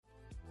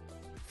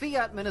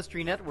Fiat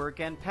Ministry Network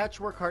and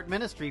Patchwork Heart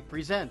Ministry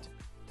present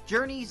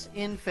Journeys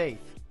in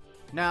Faith.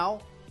 Now,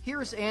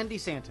 here's Ann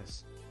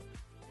DeSantis.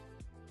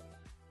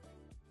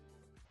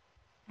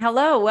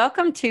 Hello,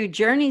 welcome to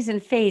Journeys in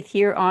Faith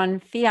here on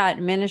Fiat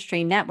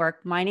Ministry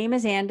Network. My name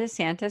is Ann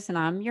DeSantis and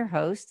I'm your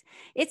host.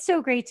 It's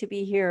so great to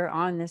be here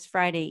on this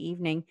Friday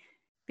evening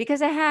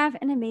because I have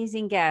an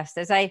amazing guest,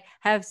 as I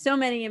have so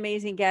many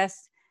amazing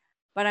guests,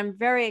 but I'm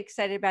very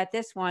excited about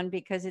this one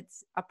because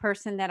it's a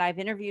person that I've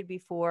interviewed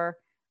before.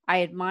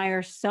 I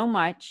admire so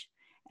much,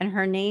 and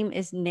her name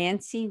is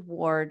Nancy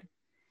Ward,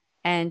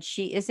 and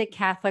she is a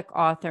Catholic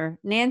author.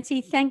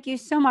 Nancy, thank you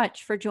so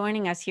much for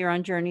joining us here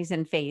on Journeys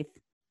in Faith.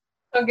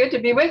 So good to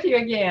be with you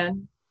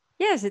again.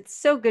 Yes, it's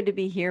so good to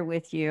be here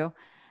with you.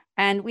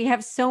 And we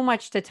have so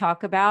much to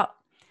talk about.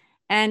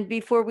 And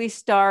before we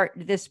start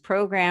this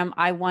program,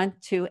 I want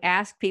to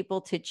ask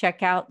people to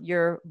check out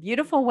your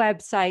beautiful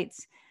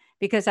websites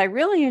because I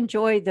really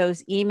enjoy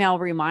those email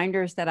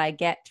reminders that I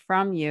get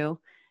from you,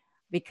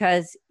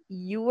 because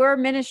your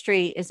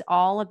ministry is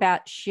all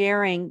about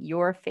sharing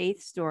your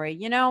faith story.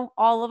 You know,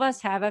 all of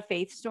us have a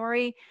faith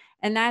story,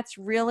 and that's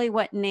really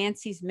what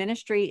Nancy's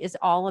ministry is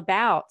all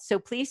about. So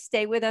please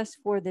stay with us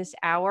for this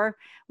hour.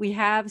 We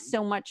have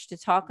so much to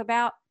talk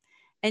about,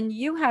 and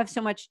you have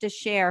so much to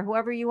share,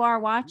 whoever you are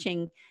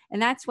watching.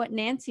 And that's what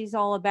Nancy's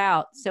all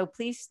about. So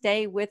please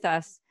stay with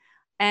us.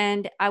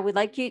 And I would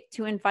like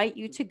to invite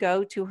you to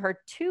go to her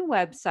two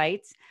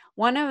websites.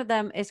 One of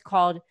them is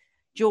called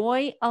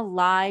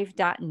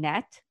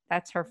joyalive.net.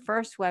 That's her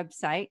first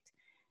website.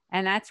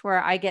 And that's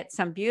where I get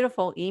some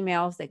beautiful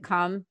emails that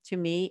come to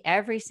me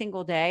every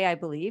single day, I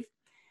believe.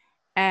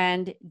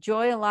 And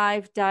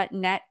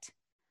joyalive.net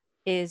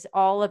is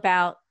all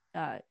about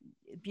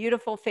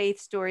beautiful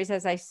faith stories,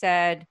 as I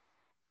said,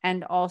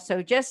 and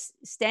also just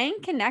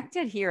staying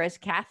connected here as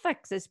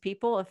Catholics, as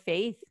people of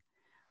faith.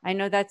 I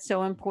know that's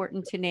so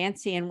important to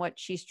Nancy and what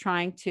she's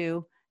trying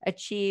to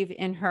achieve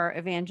in her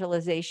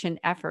evangelization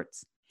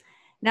efforts.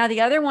 Now,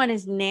 the other one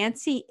is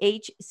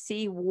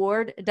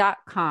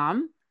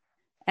nancyhcward.com.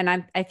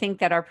 And I think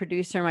that our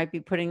producer might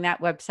be putting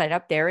that website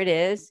up. There it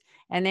is.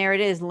 And there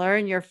it is,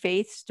 Learn Your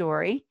Faith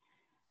Story.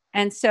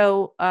 And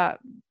so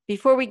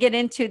before we get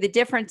into the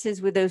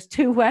differences with those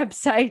two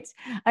websites,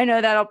 I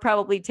know that'll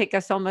probably take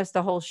us almost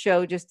a whole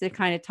show just to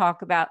kind of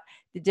talk about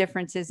the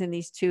differences in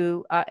these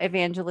two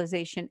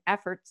evangelization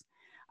efforts.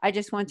 I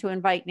just want to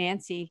invite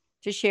Nancy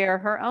to share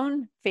her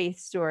own faith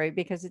story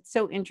because it's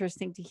so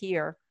interesting to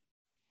hear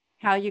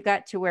how you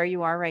got to where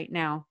you are right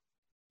now.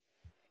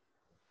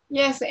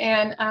 Yes,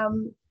 and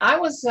I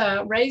was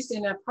raised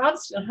in a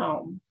Protestant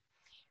home.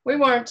 We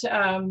weren't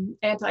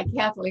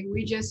anti-Catholic.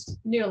 We just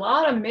knew a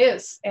lot of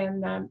myths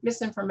and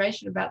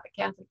misinformation about the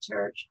Catholic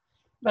Church.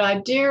 But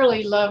I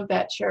dearly loved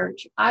that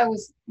church.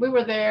 We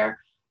were there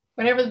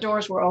whenever the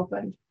doors were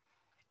opened.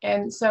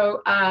 And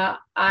so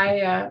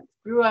I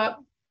grew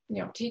up,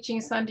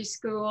 teaching Sunday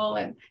school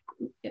and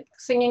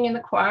singing in the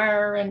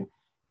choir and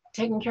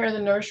taking care of the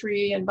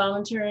nursery and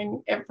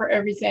volunteering for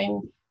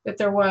everything that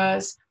there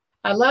was.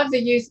 I love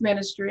the youth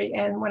ministry.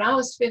 And when I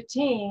was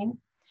 15,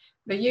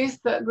 the youth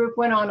group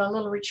went on a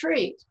little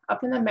retreat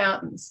up in the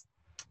mountains.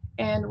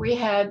 And we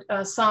had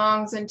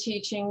songs and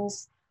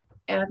teachings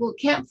and a little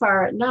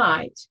campfire at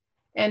night.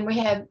 And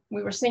we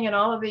were singing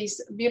all of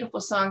these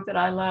beautiful songs that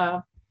I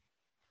love.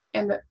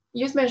 And the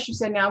youth ministry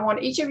said, now I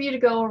want each of you to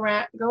go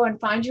and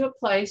find you a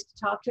place to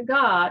talk to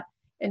God,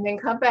 and then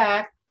come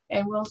back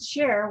and we'll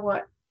share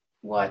what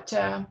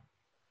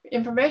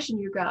information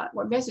you got,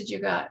 what message you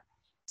got.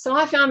 So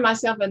I found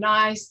myself a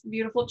nice,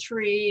 beautiful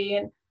tree,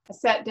 and I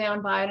sat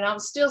down by it, and I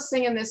was still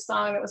singing this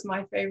song that was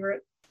my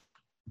favorite.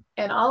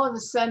 And all of a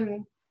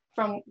sudden,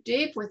 from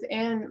deep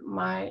within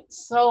my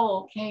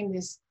soul came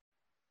this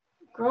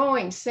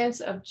growing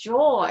sense of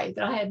joy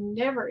that I had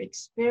never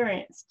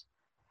experienced.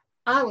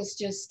 I was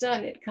just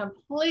stunned. It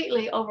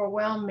completely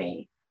overwhelmed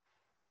me.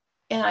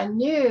 And I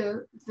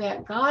knew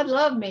that God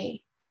loved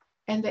me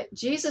and that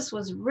Jesus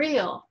was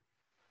real.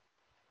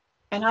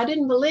 And I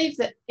didn't believe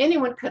that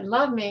anyone could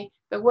love me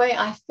the way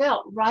I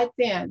felt right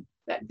then,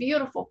 that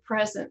beautiful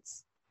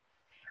presence.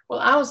 Well,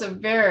 I was a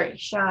very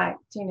shy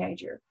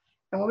teenager.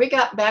 And when we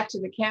got back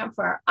to the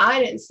campfire, I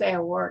didn't say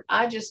a word.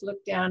 I just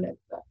looked down at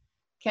the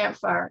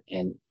campfire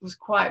and was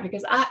quiet,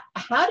 because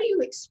how do you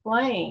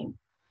explain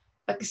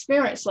an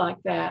experience like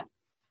that?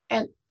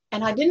 And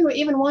I didn't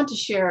even want to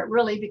share it,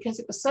 really, because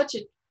it was such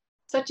a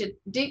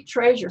deep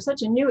treasure,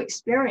 such a new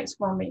experience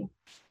for me.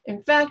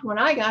 In fact, when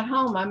I got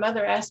home, my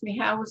mother asked me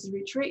how was the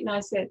retreat, and I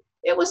said,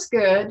 it was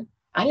good.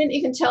 I didn't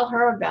even tell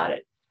her about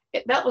it.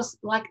 That was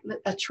like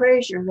a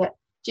treasure that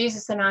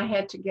Jesus and I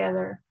had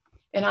together,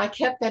 and I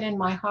kept that in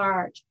my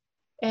heart.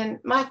 And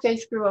my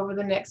faith grew over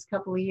the next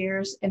couple of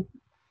years. And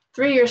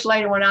 3 years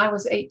later, when I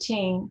was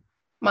 18,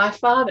 my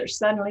father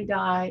suddenly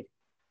died,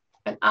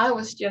 and I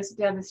was just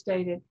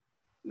devastated.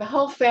 The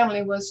whole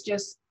family was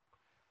just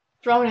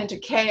thrown into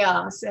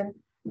chaos. And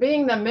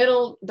being the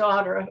middle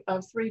daughter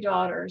of three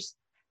daughters,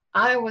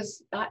 I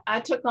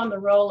took on the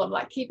role of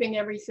like keeping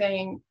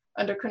everything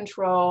under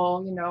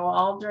control,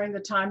 all during the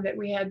time that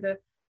we had the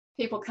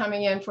people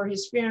coming in for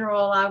his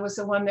funeral. I was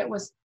the one that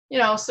was,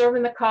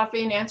 serving the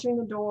coffee and answering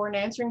the door and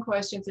answering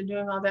questions and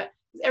doing all that.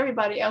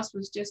 Everybody else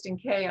was just in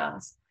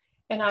chaos.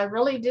 And I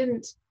really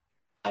didn't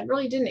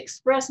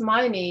express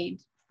my need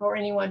for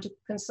anyone to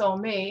console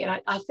me.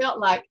 And I felt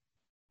like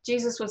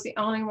Jesus was the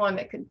only one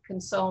that could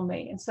console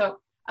me. And so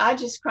I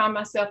just cried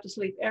myself to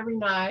sleep every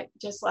night,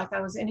 just like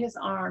I was in his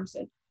arms.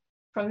 And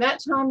from that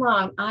time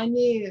on, I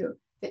knew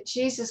that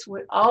Jesus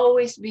would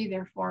always be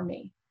there for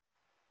me.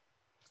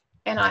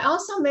 And I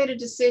also made a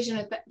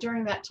decision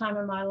during that time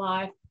in my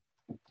life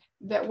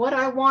that what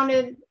I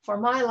wanted for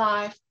my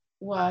life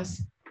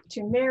was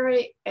to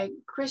marry a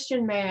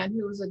Christian man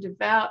who was a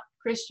devout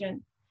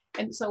Christian.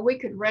 And so we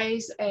could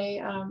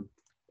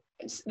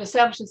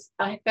establish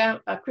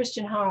a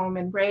Christian home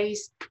and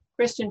raise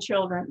Christian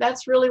children.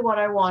 That's really what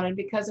I wanted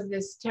because of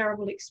this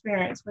terrible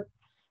experience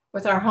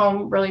with our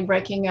home really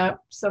breaking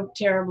up so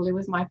terribly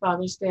with my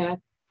father's death.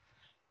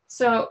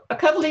 So a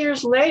couple of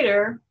years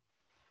later,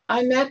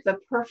 I met the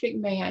perfect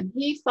man.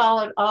 He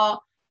fell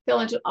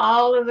into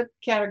all of the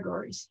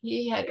categories.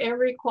 He had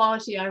every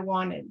quality I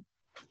wanted.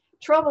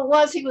 Trouble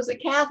was, he was a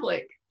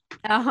Catholic.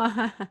 Here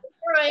I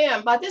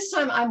am. By this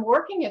time, I'm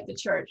working at the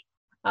church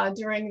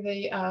during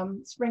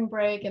the spring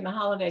break and the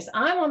holidays.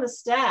 I'm on the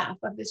staff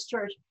of this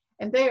church,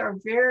 and they are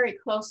very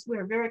close. We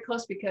are very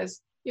close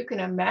because you can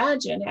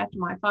imagine after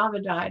my father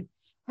died,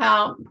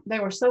 how they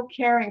were so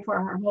caring for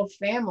our whole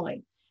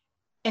family.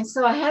 And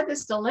so I had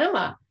this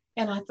dilemma,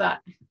 and I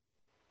thought,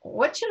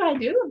 what should I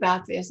do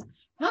about this?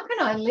 How can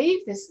I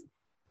leave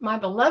my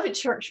beloved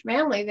church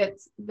family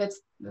that's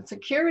the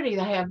security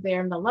that I have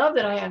there and the love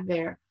that I have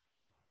there?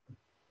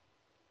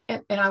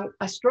 And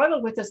I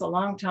struggled with this a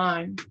long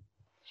time.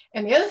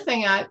 And the other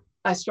thing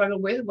I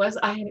struggled with was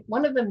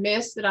one of the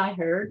myths that I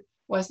heard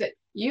was that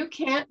you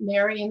can't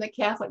marry in the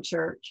Catholic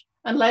Church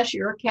unless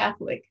you're a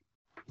Catholic.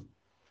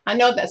 I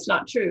know that's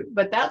not true,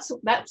 but that's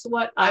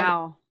what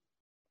wow.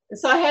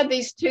 So I had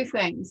these two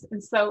things.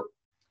 And so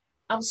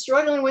I was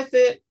struggling with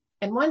it.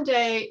 And one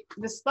day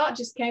this thought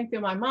just came through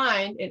my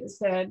mind. And it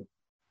said,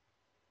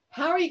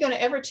 how are you going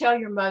to ever tell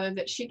your mother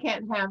that she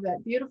can't have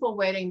that beautiful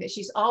wedding that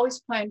she's always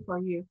planned for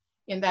you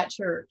in that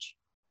church?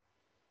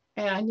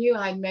 And I knew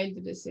I'd made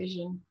the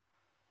decision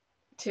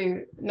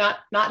to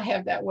not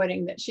have that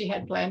wedding that she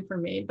had planned for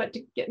me, but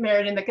to get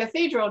married in the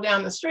cathedral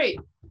down the street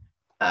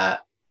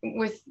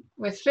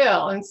with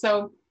Phil. And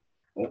so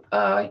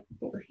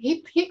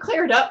he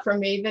cleared up for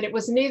me that it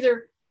was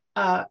neither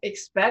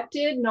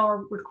expected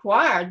nor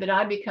required that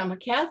I become a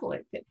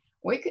Catholic. That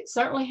we could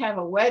certainly have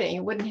a wedding.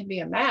 It wouldn't be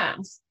a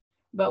mass,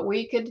 but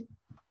we could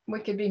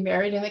be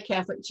married in the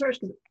Catholic Church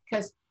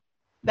because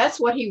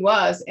that's what he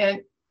was. And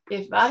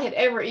if I had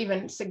ever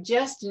even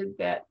suggested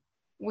that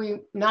we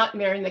not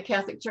marry in the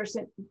Catholic Church,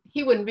 then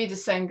he wouldn't be the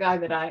same guy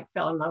that I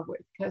fell in love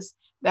with, because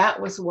that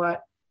was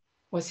what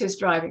was his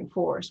driving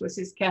force, was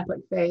his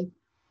Catholic faith.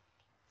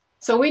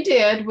 So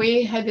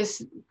we had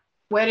this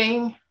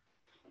wedding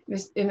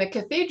in the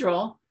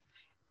cathedral,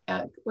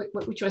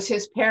 which was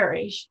his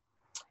parish.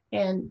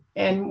 And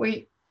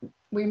we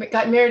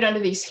got married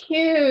under these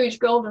huge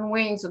golden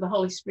wings of the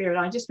Holy Spirit.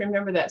 I just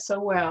remember that so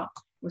well.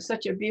 It was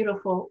such a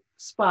beautiful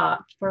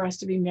spot for us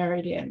to be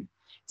married in.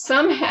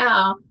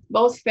 Somehow,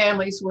 both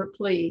families were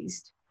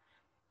pleased.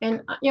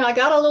 And, I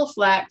got a little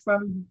flack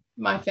from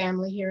my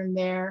family here and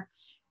there.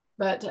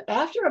 But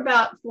after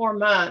about 4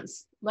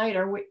 months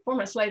later,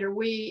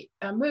 we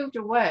moved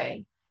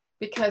away,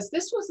 because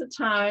this was the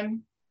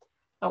time,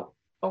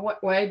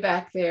 way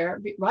back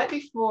there, right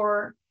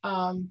before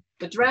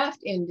the draft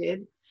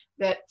ended,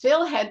 that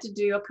Phil had to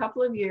do a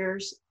couple of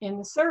years in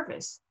the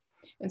service.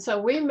 And so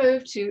we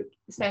moved to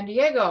San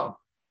Diego,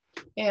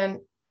 and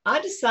I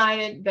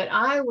decided that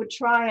I would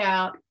try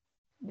out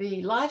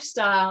the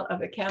lifestyle of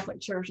the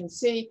Catholic Church and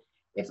see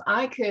if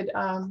I could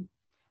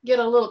get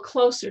a little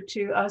closer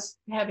to us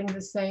having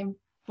the same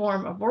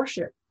form of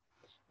worship,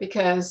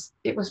 because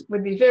it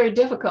would be very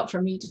difficult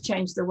for me to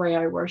change the way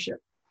I worship.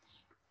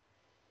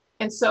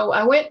 And so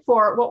I went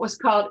for what was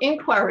called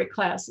inquiry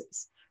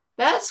classes.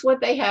 That's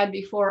what they had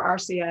before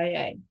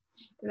RCIA.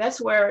 And that's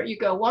where you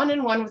go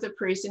one-on-one with a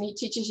priest, and he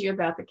teaches you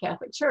about the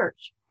Catholic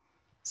Church.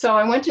 So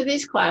I went to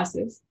these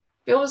classes.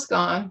 Phil was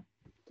gone,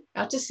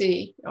 out to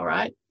sea, all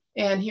right?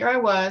 And here I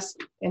was.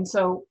 And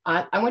so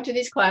I went to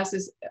these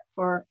classes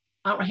for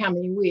I don't know how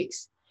many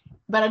weeks,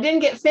 but I didn't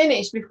get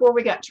finished before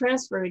we got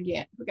transferred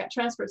again. We got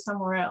transferred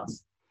somewhere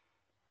else.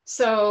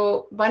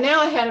 So by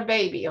now I had a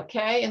baby,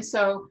 okay? And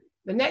so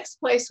the next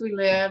place we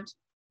lived,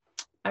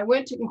 I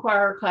went to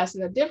inquirer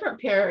classes at a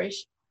different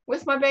parish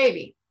with my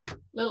baby.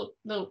 Little,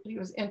 he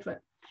was infant.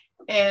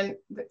 And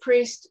the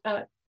priest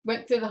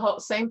went through the whole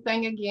same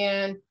thing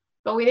again,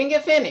 but we didn't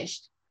get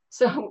finished.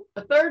 So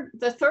the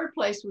third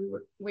place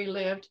we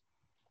lived,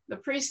 the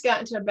priest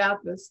got into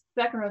about the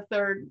second or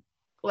third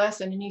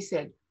lesson, and he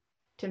said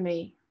to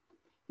me,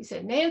 he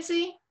said,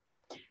 Nancy,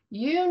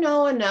 you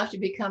know enough to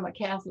become a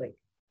Catholic.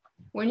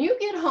 When you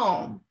get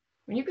home,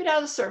 when you get out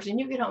of the service and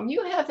you get home,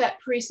 you have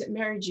that priest that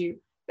married you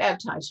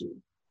baptize you.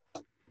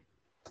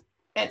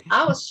 And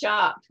I was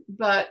shocked,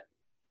 but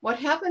what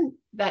happened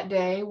that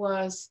day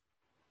was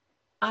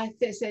I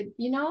said,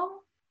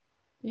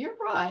 you're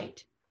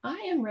right. I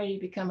am ready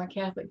to become a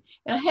Catholic.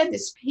 And I had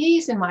this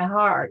peace in my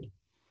heart.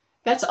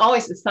 That's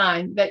always a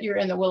sign that you're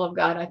in the will of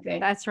God, I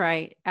think. That's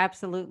right.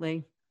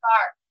 Absolutely.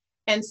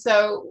 And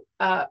so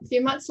a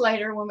few months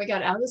later, when we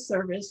got out of the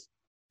service,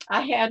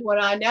 I had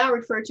what I now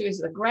refer to as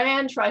the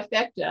grand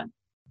trifecta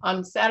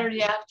on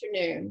Saturday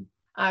afternoon.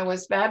 I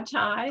was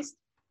baptized,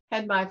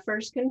 had my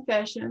first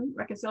confession,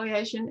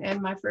 reconciliation,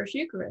 and my first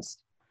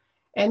Eucharist.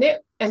 And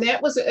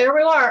that was, there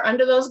we are,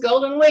 under those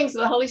golden wings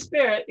of the Holy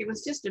Spirit. It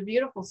was just a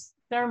beautiful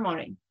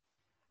ceremony.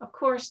 Of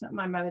course,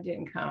 my mother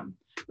didn't come,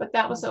 but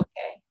that was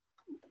okay.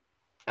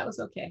 That was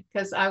okay,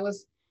 because I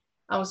was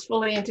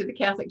fully into the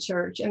Catholic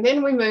Church. And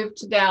then we moved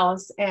to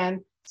Dallas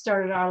and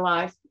started our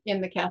life in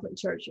the Catholic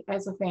Church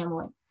as a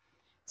family.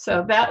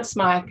 So that's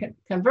my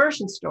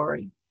conversion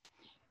story.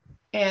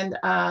 And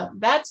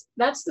that's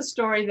the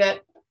story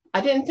that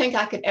I didn't think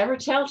I could ever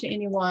tell to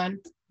anyone,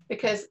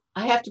 because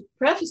I have to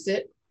preface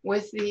it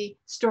with the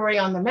story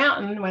on the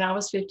mountain when I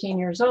was 15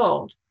 years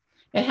old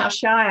and how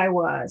shy I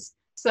was.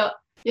 So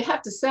you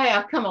have to say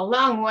I've come a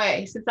long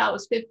way since I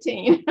was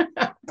 15.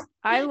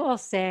 I will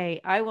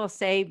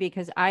say,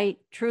 because I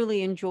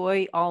truly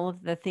enjoy all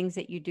of the things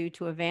that you do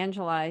to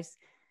evangelize.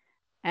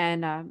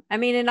 And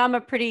and I'm a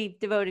pretty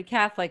devoted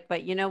Catholic,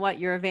 but you know what?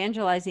 You're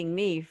evangelizing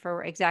me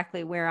for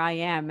exactly where I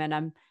am.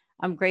 And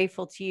I'm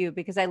grateful to you,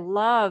 because I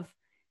love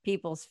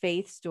people's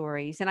faith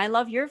stories, and I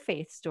love your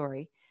faith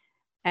story.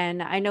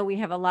 And I know we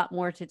have a lot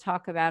more to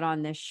talk about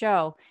on this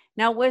show.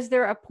 Now, was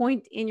there a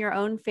point in your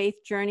own faith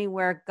journey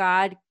where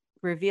God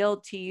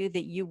revealed to you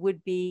that you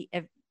would be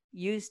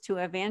used to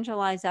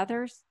evangelize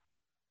others?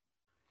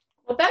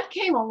 Well, that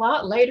came a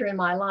lot later in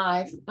my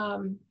life.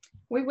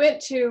 We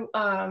went to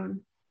the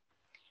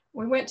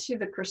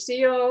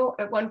Cursillo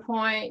at one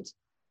point,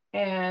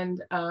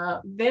 and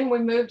then we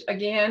moved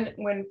again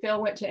when Phil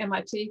went to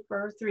MIT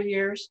for 3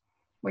 years.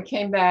 We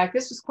came back.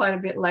 This was quite a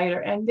bit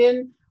later, and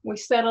then we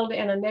settled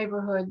in a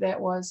neighborhood that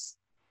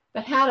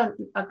had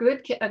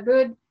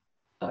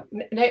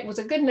it was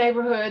a good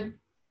neighborhood.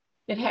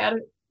 It had a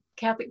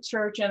Catholic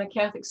church and a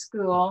Catholic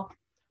school,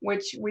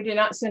 which we did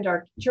not send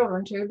our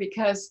children to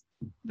because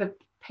the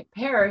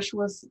parish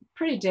was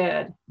pretty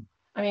dead.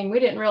 I mean, we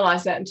didn't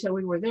realize that until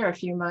we were there a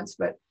few months,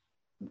 but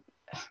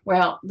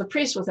well, the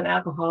priest was an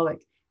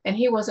alcoholic and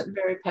he wasn't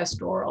very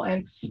pastoral,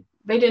 and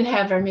they didn't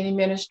have very many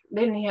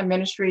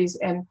ministries,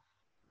 and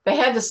they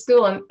had the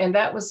school, and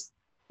that was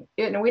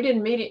it. And we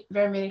didn't meet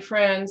very many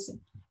friends.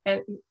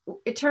 And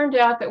it turned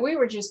out that we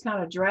were just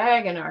kind of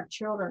dragging our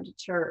children to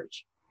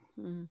church.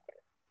 Mm.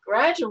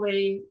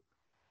 Gradually,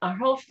 our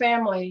whole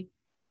family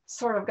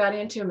sort of got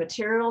into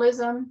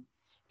materialism,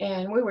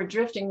 and we were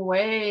drifting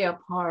way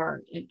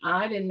apart. And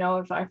I didn't know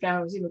if our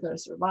family was even going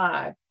to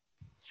survive.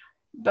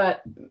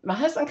 But my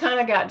husband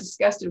kind of got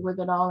disgusted with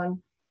it all, and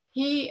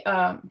he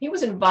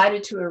was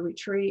invited to a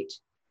retreat,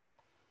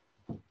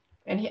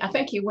 and I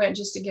think he went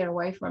just to get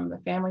away from the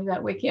family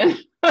that weekend,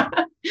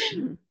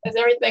 because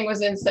everything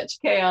was in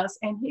such chaos.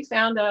 And he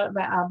found out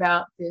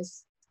about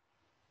this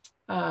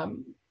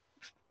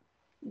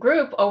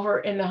group over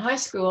in the high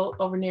school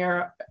over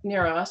near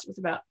us, was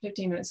about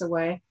 15 minutes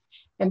away,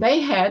 and they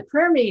had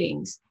prayer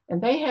meetings,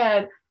 and they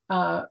had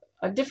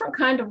a different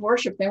kind of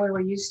worship than we were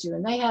used to,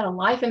 and they had a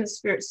Life in the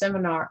Spirit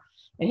seminar,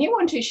 and he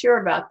wasn't too sure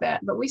about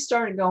that, but we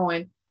started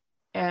going,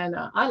 and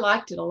I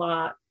liked it a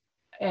lot.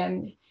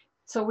 And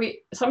so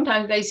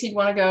sometimes days he'd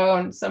want to go,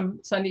 and some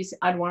Sundays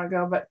I'd want to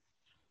go, but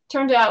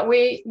turned out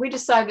we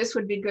decided this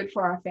would be good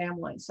for our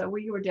family, so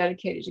we were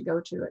dedicated to go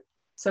to it.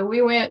 So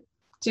we went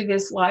to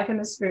this Life in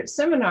the Spirit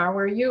seminar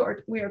where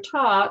we are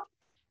taught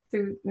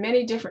through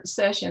many different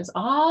sessions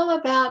all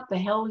about the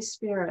Holy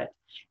Spirit,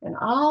 and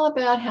all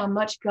about how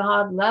much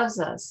God loves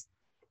us,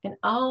 and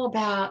all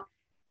about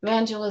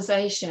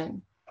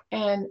evangelization.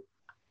 And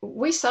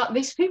we saw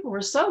these people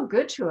were so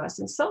good to us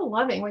and so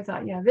loving. We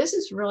thought,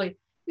 this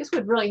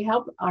would really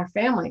help our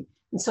family.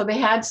 And so they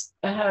had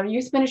a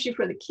youth ministry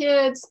for the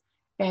kids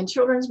and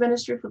children's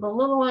ministry for the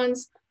little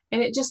ones.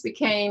 And it just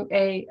became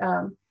a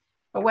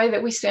way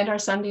that we spent our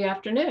Sunday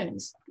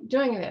afternoons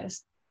doing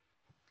this.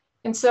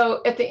 And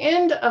so at the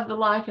end of the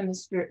Life in the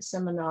Spirit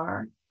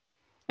seminar,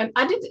 and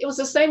it was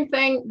the same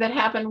thing that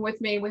happened with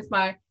me with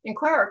my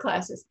Inquirer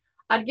classes.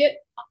 I'd get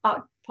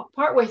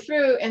partway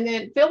through, and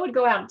then Phil would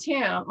go out of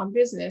town on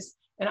business,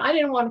 and I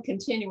didn't want to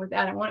continue with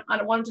that. I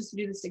wanted us to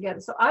do this together.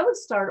 So I would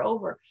start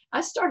over.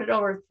 I started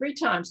over 3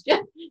 times.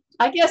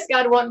 I guess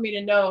God wanted me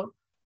to know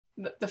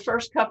the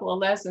first couple of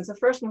lessons. The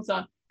first one's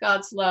on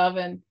God's love,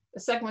 and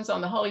the second one's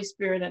on the Holy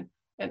Spirit.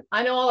 And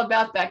I know all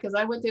about that because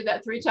I went through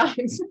that 3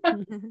 times.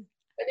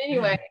 But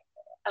anyway,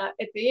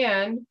 at the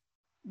end,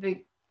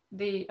 the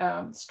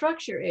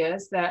structure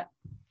is that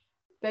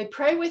they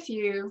pray with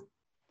you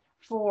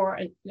for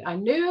a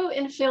new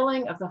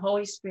infilling of the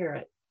Holy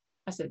Spirit.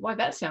 I said, boy,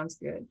 that sounds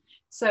good.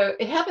 So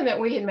it happened that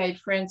we had made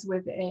friends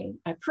with a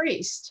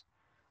priest,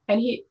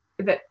 and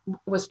that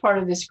was part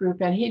of this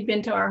group, and he'd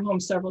been to our home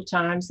several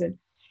times. And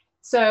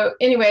so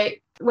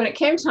anyway, when it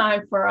came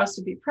time for us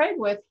to be prayed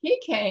with, he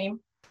came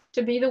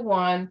to be the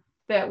one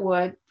that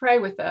would pray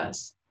with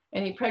us.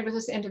 And he prayed with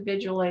us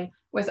individually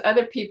with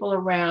other people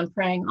around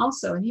praying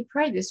also. And he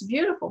prayed this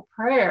beautiful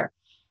prayer.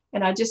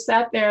 And I just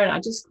sat there and I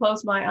just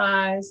closed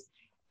my eyes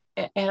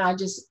and I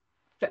just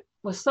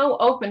was so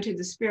open to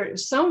the Spirit. It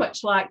was so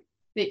much like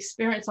the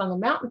experience on the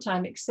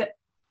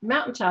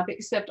mountaintop,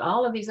 except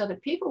all of these other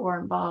people were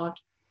involved.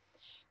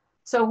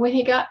 So when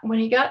he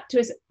finally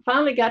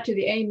got to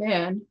the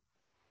amen,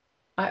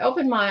 I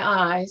opened my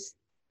eyes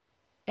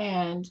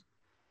and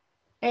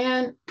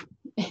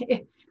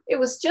it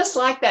was just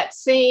like that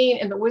scene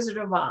in The Wizard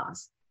of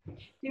Oz.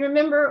 You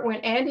remember when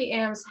Andy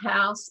M's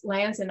house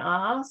lands in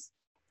Oz?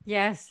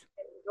 Yes.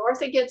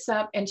 Dorothy gets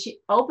up and she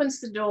opens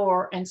the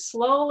door and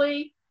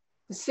slowly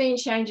the scene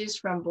changes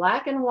from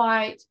black and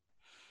white to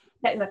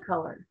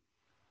Technicolor.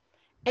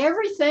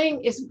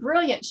 Everything is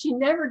brilliant. She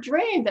never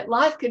dreamed that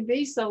life could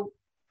be so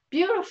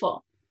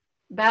beautiful.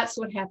 That's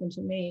what happened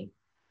to me.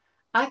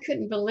 I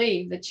couldn't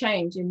believe the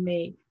change in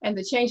me, and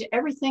the change,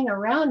 everything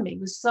around me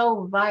was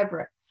so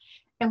vibrant.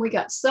 And we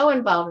got so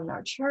involved in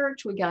our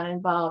church. We got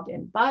involved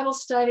in Bible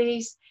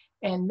studies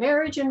and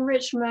marriage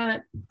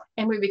enrichment,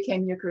 and we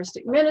became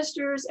Eucharistic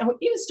ministers, and we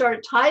even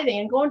started tithing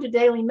and going to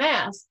daily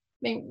mass.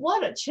 I mean,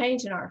 what a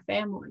change in our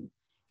family.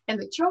 And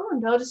the children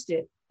noticed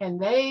it, and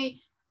they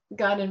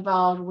got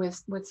involved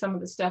with some of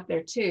the stuff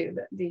there too,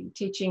 the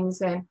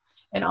teachings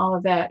and all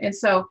of that. And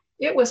so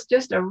it was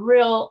just a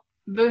real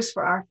boost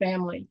for our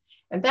family.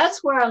 And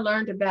that's where I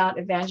learned about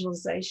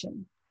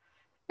evangelization.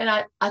 And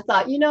I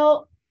thought, you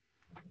know,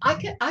 I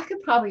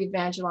could probably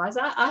evangelize.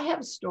 I have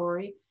a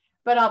story,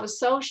 but I was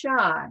so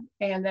shy,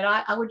 and that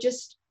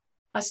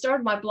I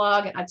started my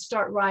blog and I'd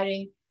start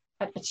writing.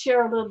 I'd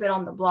share a little bit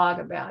on the blog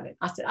about it.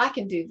 I said, I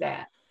can do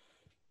that.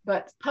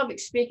 But public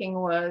speaking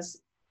was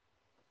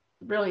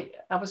really,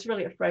 I was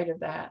really afraid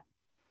of that.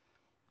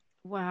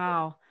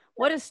 Wow.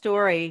 What a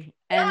story.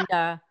 And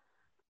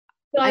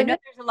So I know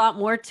there's a lot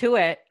more to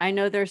it. I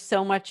know there's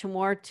so much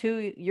more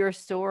to your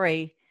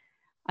story.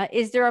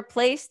 Is there a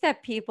place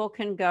that people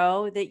can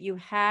go that you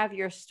have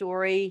your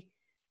story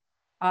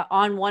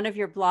on one of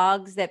your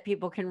blogs that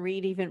people can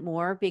read even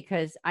more?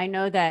 Because I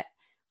know that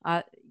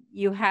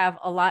you have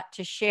a lot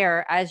to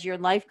share as your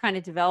life kind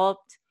of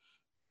developed.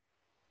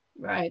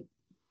 Right.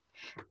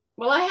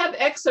 Well, I have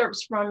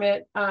excerpts from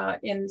it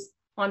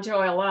on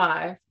Joy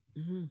Alive.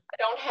 Mm-hmm. I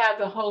don't have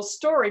the whole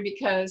story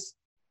because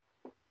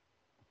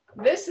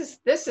this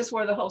is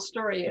where the whole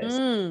story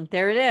is.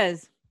 There it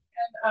is.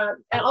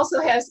 And also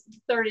has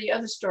 30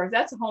 other stories.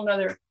 That's a whole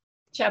nother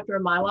chapter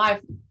of my life,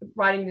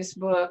 writing this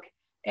book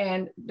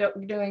and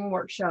doing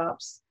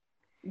workshops.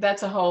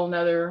 That's a whole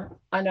another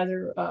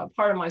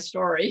part of my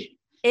story.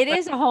 It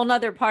is a whole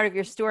nother part of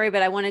your story,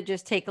 but I want to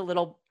just take a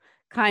little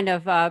kind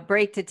of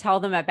break to tell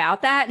them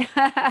about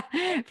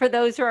that. For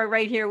those who are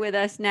right here with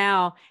us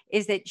now,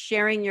 is that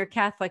sharing your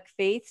Catholic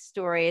faith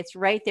story. It's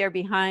right there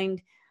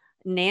behind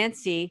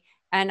Nancy.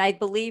 And I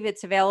believe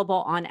it's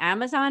available on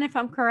Amazon, if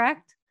I'm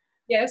correct.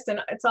 Yes,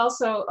 and it's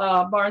also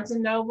Barnes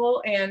and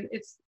Noble, and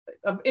it's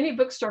any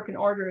bookstore can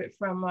order it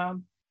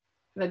from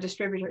the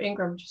distributor,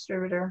 Ingram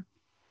distributor.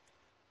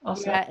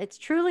 Also. Yeah, it's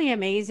truly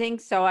amazing.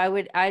 So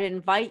I'd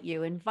invite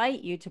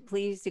you to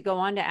please to go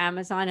on to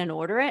Amazon and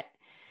order it,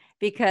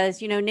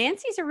 because, you know,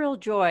 Nancy's a real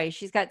joy.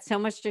 She's got so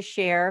much to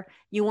share.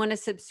 You want to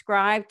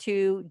subscribe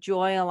to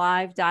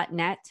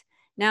joyalive.net.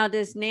 Now,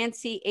 does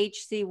Nancy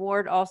H.C.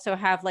 Ward also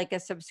have like a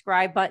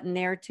subscribe button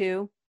there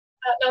too?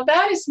 Now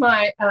that is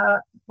my,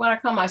 what I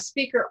call my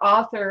speaker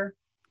author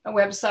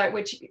website,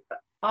 which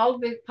all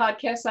the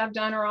podcasts I've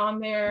done are on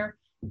there,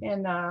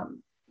 and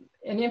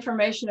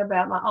information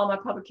about all my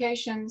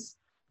publications,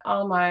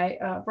 all my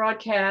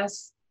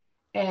broadcasts,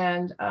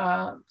 and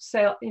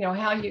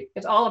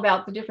it's all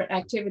about the different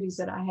activities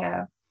that I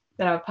have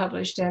that I've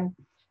published. And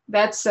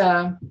that's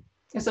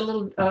it's a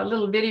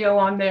little video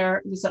on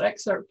there. There's an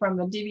excerpt from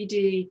the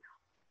DVD,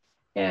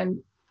 and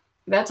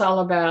that's all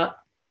about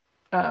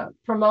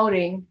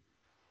promoting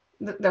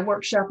the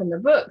workshop and the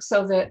book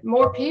so that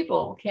more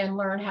people can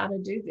learn how to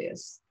do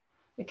this,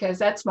 because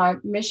that's my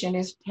mission,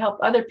 is to help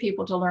other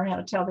people to learn how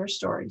to tell their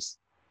stories.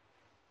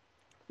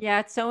 Yeah,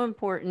 it's so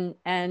important.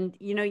 And,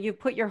 you know, you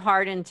put your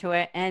heart into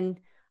it, and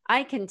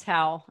I can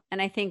tell, and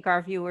I think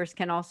our viewers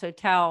can also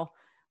tell,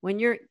 when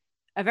you're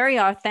a very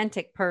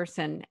authentic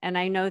person. And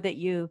I know that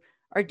you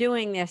are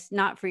doing this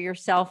not for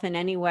yourself in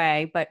any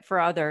way, but for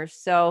others.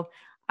 So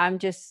I'm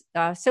just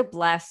so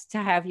blessed to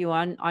have you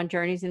on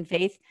Journeys in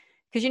Faith,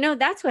 because, you know,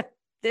 that's what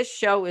this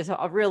show is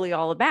really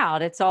all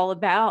about. It's all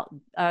about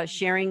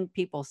sharing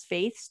people's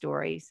faith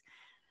stories.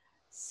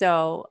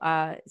 So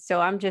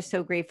I'm just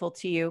so grateful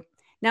to you.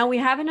 Now, we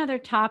have another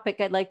topic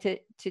I'd like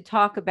to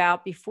talk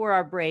about before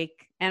our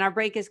break, and our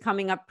break is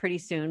coming up pretty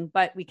soon,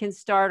 but we can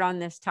start on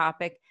this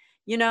topic.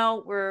 You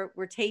know,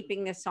 we're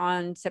taping this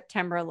on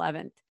September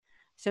 11th.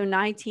 So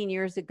 19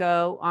 years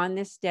ago on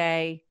this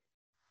day,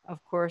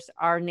 of course,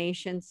 our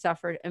nation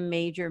suffered a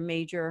major,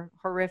 major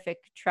horrific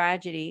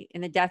tragedy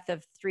in the death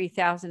of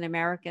 3,000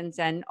 Americans,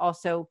 and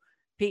also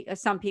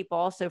some people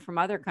also from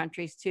other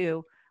countries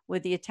too,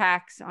 with the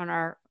attacks on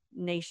our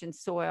nation's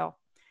soil.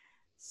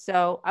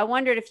 So I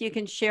wondered if you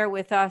can share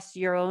with us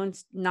your own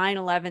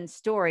 9/11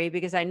 story,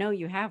 because I know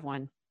you have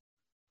one.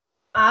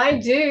 I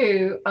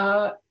do.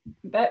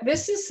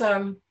 This is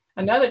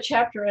another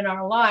chapter in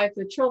our life.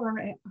 The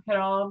children had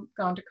all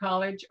gone to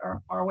college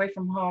or away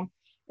from home.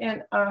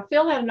 And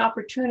Phil had an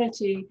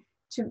opportunity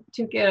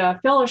to get a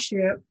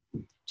fellowship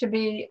to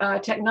be a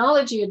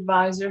technology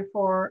advisor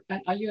for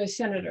a U.S.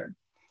 senator.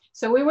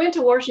 So we went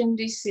to Washington,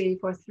 D.C.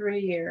 for 3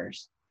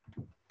 years.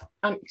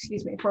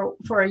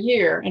 For a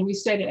year, and we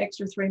stayed an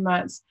extra 3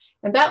 months.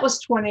 And that was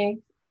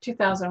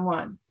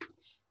 2001.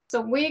 So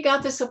we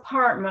got this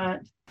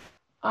apartment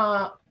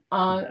on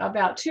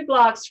about 2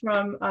 blocks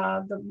from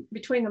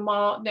between the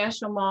mall,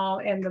 National Mall,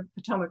 and the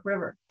Potomac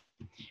River.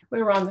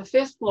 We were on the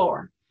 5th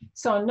floor.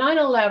 So on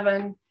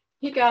 9/11,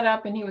 he got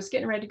up and he was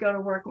getting ready to go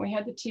to work, and we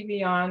had the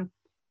TV on,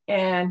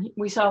 and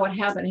we saw what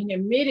happened. He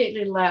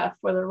immediately left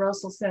for the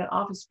Russell Senate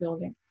office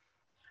building.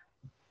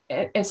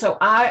 And so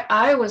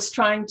I was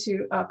trying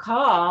to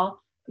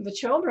call the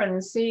children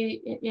and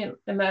see,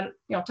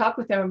 talk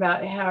with them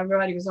about how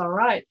everybody was all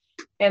right.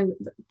 And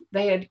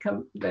they had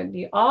come,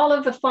 all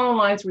of the phone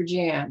lines were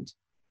jammed.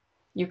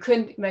 You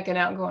couldn't make an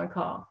outgoing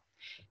call.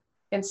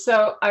 And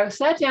so I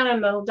sat down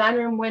in the little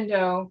dining room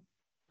window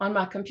on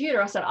my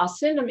computer. I said, I'll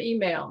send them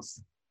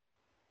emails.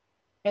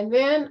 And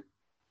then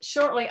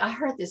shortly I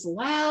heard this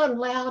loud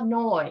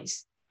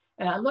noise.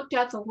 And I looked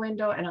out the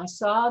window and I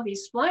saw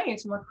these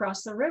flames from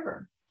across the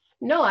river.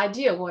 No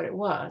idea what it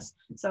was.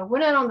 So I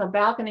went out on the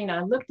balcony and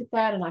I looked at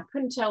that and I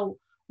couldn't tell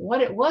what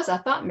it was. I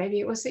thought maybe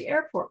it was the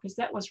airport because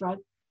that was right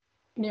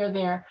near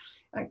there.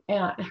 And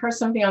I heard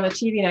something on the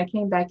TV and I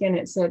came back in and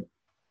it said,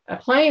 a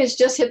plane has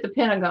just hit the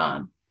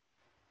Pentagon.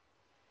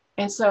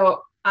 And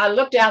so I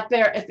looked out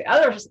there at the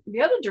other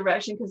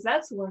direction because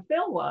that's where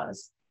Phil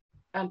was.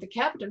 At the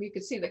Capitol, you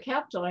could see the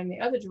Capitol in the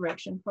other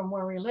direction from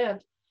where we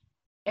lived.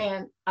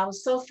 And I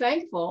was so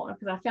thankful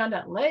because I found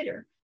out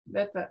later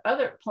that the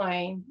other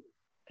plane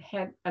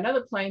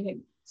another plane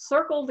had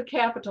circled the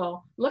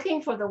Capitol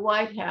looking for the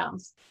White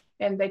House,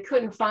 and they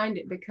couldn't find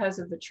it because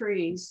of the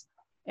trees.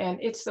 And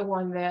it's the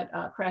one that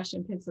crashed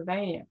in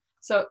Pennsylvania.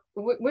 So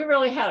we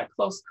really had a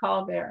close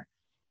call there.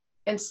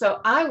 And so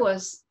I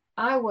was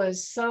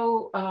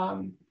so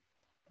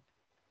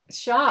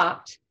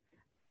shocked,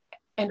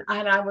 and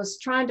I was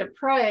trying to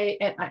pray,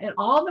 and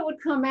all that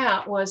would come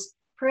out was,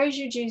 praise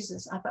you,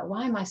 Jesus. I thought,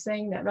 why am I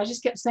saying that? But I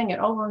just kept saying it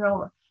over and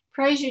over.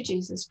 Praise you,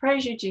 Jesus.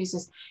 Praise you,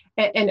 Jesus.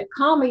 And it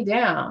calmed me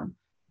down.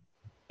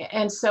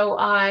 And so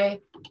I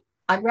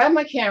grabbed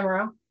my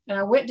camera and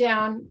I went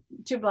down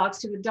 2 blocks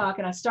to the dock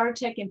and I started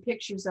taking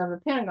pictures of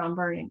the Pentagon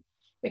burning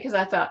because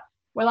I thought,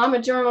 well, I'm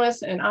a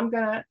journalist and I'm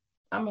gonna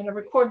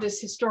record this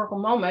historical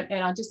moment.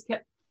 And I just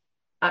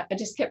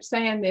kept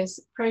saying this,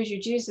 praise you,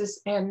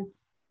 Jesus. And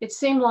it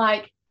seemed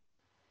like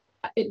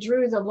it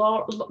drew the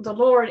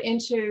Lord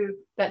into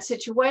that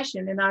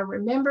situation. And I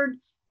remembered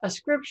a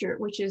scripture,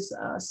 which is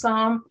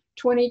Psalm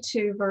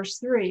 22, verse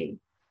 3.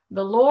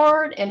 The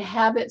Lord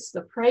inhabits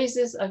the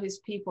praises of his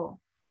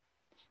people.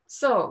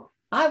 So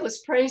I was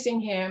praising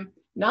him,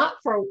 not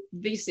for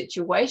the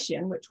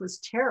situation, which was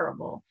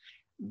terrible,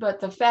 but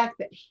the fact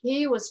that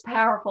he was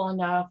powerful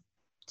enough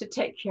to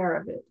take care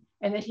of it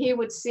and that he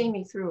would see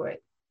me through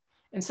it.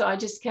 And so I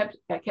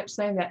kept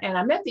saying that. And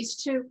I met these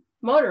 2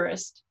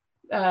 motorists,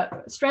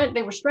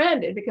 they were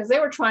stranded because they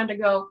were trying to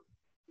go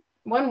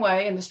one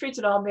way and the streets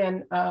had all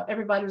been,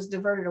 everybody was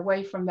diverted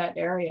away from that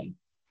area.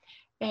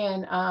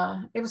 And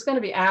it was going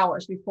to be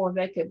hours before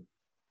they could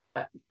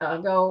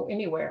go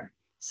anywhere.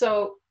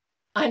 So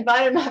I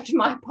invited them up to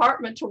my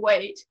apartment to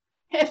wait.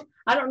 And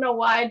I don't know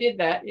why I did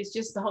that. It's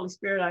just the Holy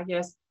Spirit, I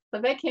guess.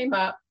 But they came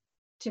up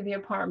to the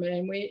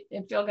apartment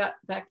and Phil got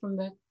back from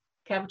the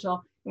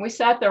Capitol. And we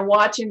sat there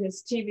watching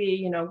this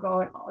TV,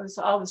 going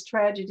all this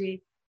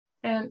tragedy.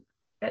 And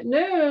at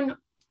noon,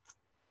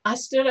 I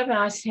stood up and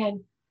I said,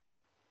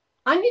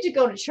 I need to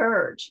go to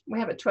church. We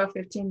have a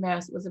 12:15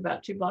 mass. It was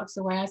about 2 blocks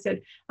away. I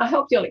said, I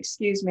hope you'll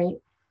excuse me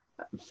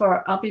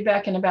I'll be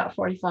back in about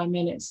 45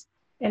 minutes.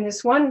 And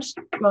this one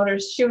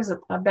motorist, she was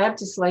a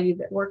Baptist lady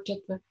that worked at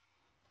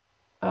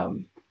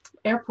the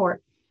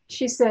airport.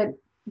 She said,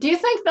 do you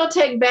think they'll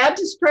take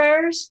Baptist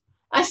prayers?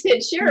 I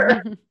said,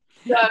 sure.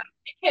 So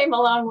he came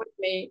along with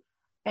me.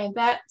 And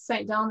that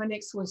St.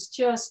 Dominic's was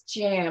just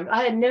jammed.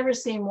 I had never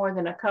seen more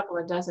than a couple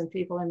of dozen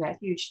people in that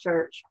huge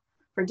church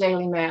for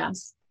daily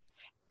mass.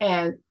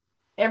 And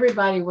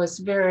everybody was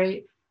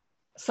very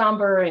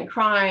somber and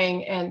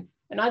crying. And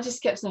I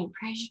just kept saying,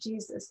 praise you,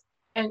 Jesus.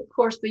 And of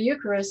course, the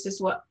Eucharist is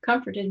what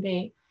comforted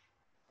me.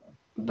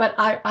 But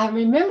I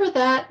remember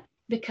that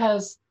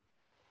because,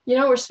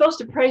 we're supposed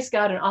to praise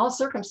God in all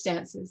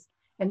circumstances.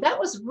 And that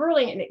was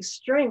really an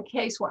extreme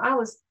case where I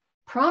was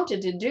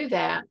prompted to do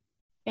that.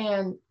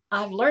 And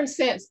I've learned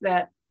since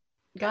that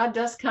God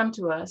does come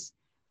to us.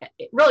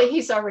 Really,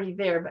 he's already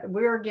there, but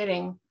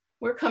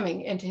we're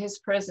coming into his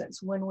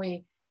presence when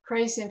we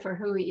praise him for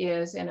who he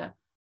is in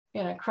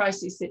a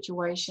crisis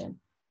situation.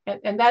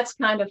 And that's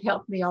kind of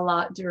helped me a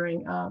lot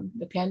during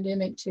the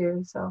pandemic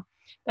too. So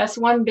that's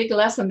one big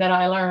lesson that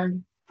I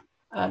learned.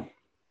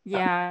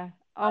 Yeah.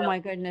 Oh my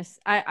goodness.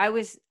 I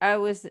was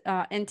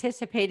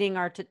anticipating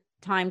our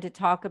time to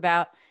talk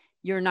about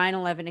your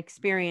 9/11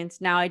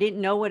 experience. Now, I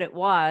didn't know what it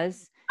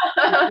was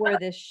before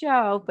this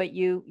show, but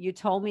you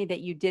told me that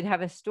you did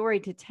have a story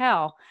to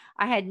tell.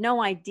 I had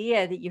no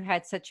idea that you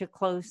had such a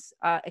close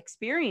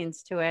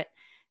experience to it.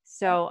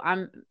 So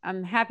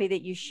I'm happy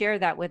that you share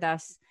that with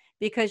us,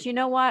 because you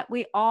know what?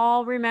 We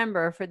all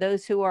remember, for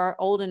those who are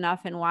old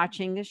enough and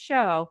watching the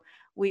show,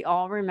 we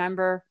all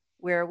remember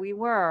where we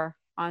were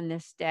on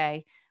this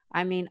day.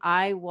 I mean,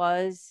 I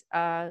was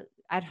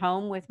at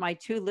home with my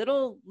two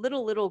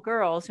little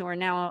girls who are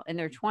now in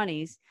their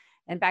 20s.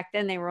 And back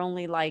then they were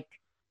only like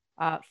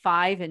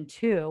 5 and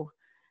 2.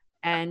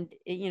 And,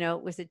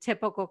 it was a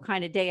typical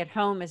kind of day at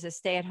home as a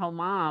stay-at-home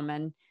mom.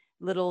 And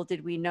little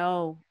did we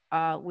know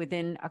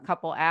within a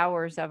couple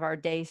hours of our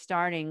day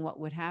starting what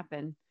would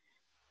happen.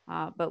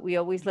 But we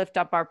always lift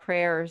up our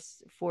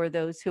prayers for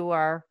those who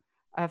are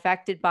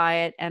affected by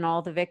it, and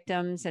all the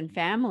victims and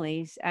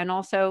families, and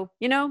also,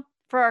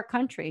 for our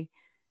country,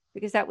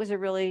 because that was a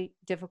really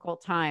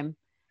difficult time.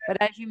 But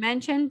as you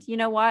mentioned, you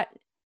know what?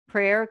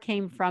 Prayer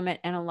came from it,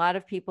 and a lot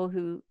of people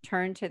who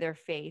turned to their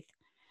faith.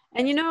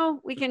 And,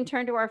 we can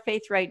turn to our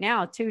faith right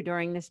now, too,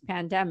 during this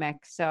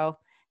pandemic. So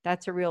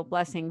that's a real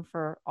blessing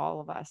for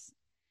all of us.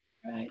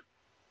 Right.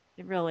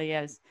 It really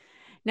is.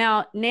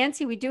 Now,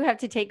 Nancy, we do have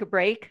to take a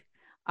break.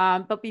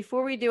 But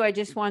before we do, I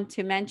just want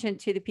to mention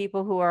to the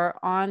people who are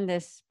on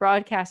this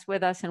broadcast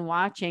with us and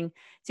watching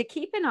to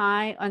keep an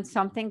eye on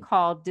something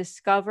called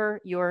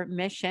Discover Your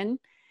Mission.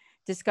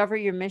 Discover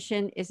Your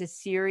Mission is a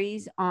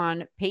series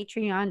on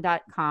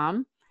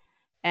patreon.com.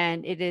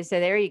 And it is,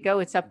 there you go.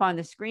 It's up on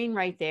the screen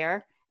right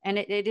there. And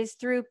it is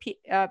through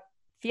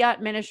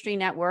Fiat Ministry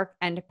Network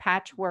and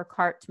Patchwork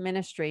Heart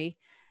Ministry.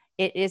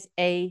 It is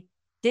a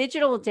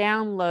digital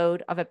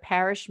download of a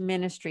parish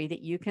ministry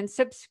that you can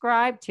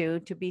subscribe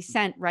to be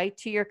sent right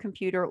to your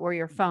computer or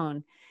your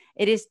phone.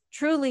 It is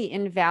truly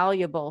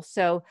invaluable.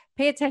 So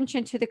pay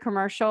attention to the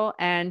commercial.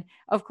 And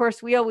of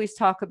course, we always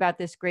talk about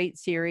this great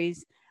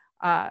series,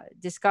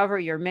 Discover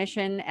Your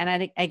Mission.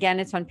 And again,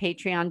 it's on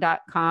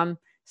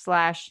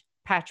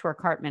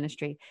patreon.com/Patchwork Heart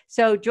Ministry.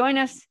 So join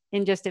us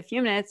in just a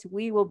few minutes.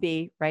 We will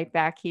be right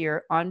back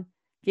here on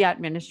Fiat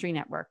Ministry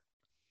Network.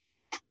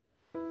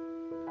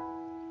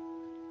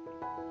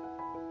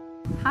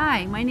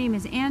 Hi, my name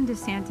is Ann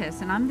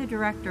DeSantis, and I'm the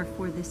director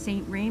for the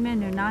St.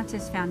 Raymond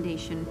Nonatus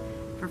Foundation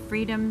for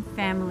Freedom,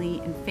 Family,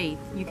 and Faith.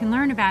 You can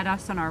learn about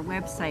us on our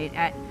website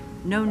at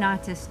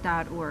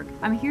nonatus.org.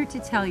 I'm here to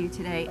tell you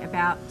today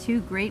about 2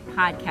 great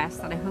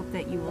podcasts that I hope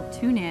that you will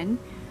tune in.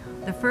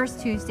 The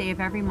first Tuesday of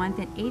every month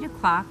at 8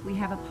 o'clock, we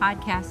have a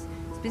podcast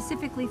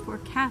specifically for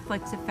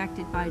Catholics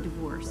affected by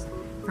divorce.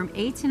 From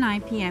 8 to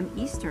 9 p.m.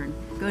 Eastern,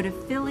 go to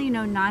Philly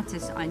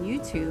Nonatus on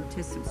YouTube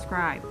to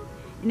subscribe.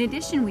 In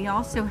addition, we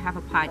also have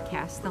a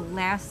podcast the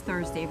last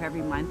Thursday of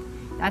every month.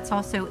 That's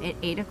also at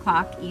 8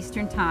 o'clock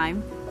Eastern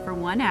Time for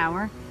 1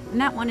 hour. And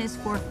that one is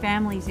for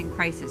families in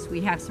crisis.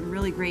 We have some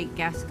really great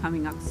guests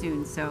coming up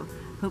soon, so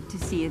hope to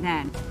see you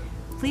then.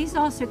 Please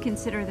also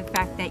consider the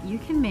fact that you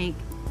can make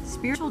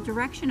spiritual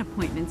direction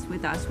appointments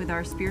with us, with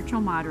our spiritual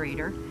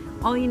moderator.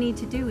 All you need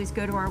to do is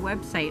go to our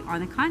website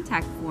on the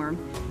contact form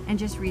and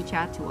just reach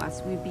out to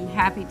us. We'd be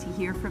happy to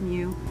hear from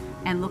you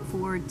and look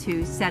forward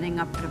to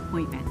setting up an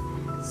appointment.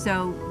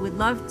 So we'd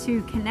love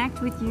to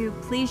connect with you.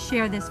 Please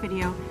share this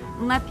video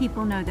and let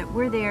people know that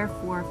we're there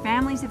for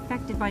families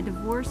affected by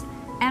divorce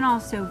and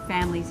also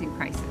families in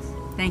crisis.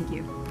 Thank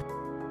you.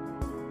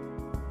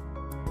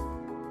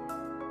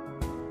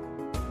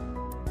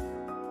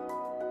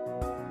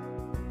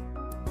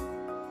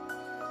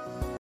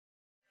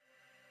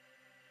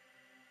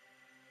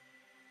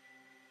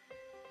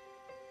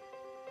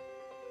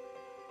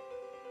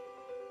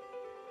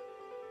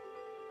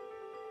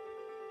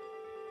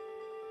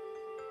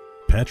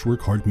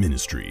 Patchwork Heart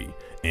Ministry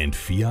and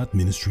Fiat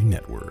Ministry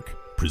Network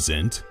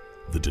present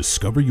the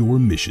Discover Your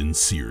Mission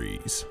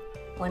series.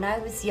 When I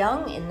was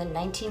young, in the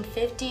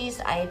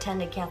 1950s, I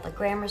attended Catholic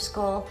grammar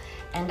school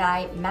and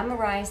I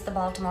memorized the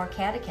Baltimore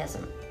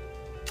Catechism.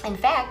 In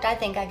fact, I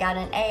think I got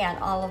an A on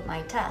all of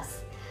my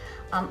tests.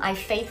 I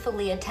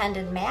faithfully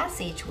attended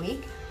Mass each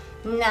week,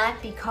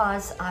 not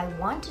because I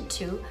wanted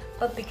to,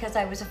 but because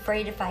I was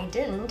afraid if I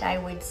didn't, I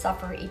would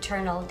suffer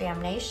eternal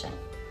damnation.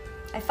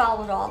 I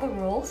followed all the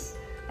rules.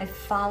 I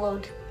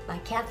followed my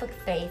Catholic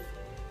faith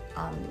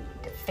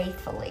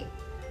faithfully.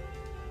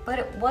 But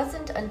it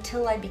wasn't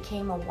until I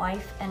became a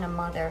wife and a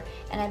mother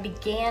and I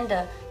began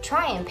to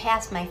try and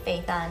pass my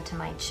faith on to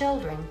my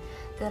children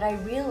that I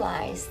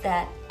realized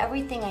that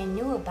everything I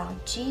knew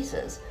about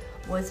Jesus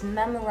was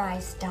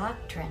memorized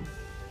doctrine.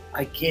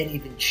 I can't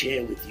even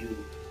share with you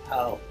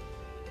how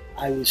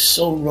I was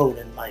so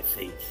rooted in my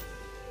faith.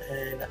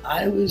 And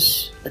I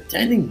was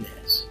attending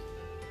Mass,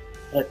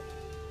 but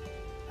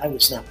I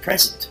was not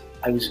present.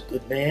 I was a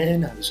good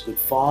man, I was a good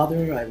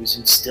father, I was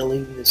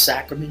instilling the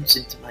sacraments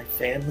into my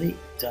family.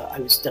 I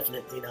was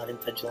definitely not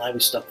intentional. I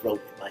was stuck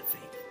rope in my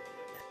faith.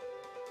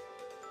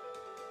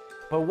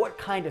 But what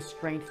kind of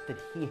strength did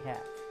he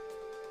have?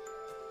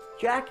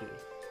 Jackie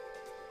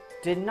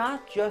did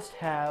not just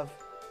have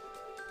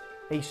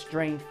a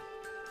strength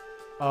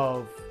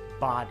of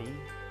body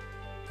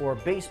or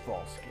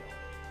baseball skill.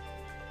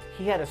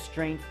 He had a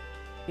strength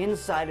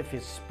inside of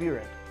his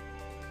spirit,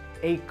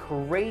 a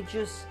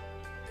courageous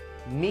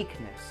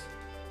meekness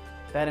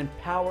that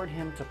empowered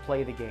him to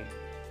play the game.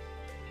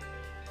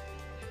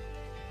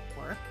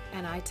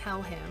 And I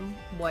tell him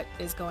what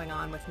is going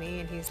on with me,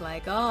 and he's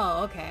like,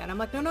 oh, okay. And I'm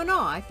like, no,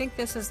 I think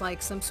this is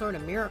like some sort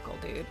of miracle,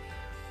 dude.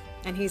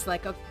 And he's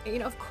like, oh,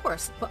 of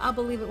course, but I'll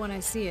believe it when I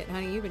see it.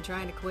 Honey, you've been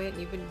trying to quit,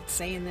 and you've been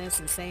saying this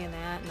and saying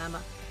that. And I'm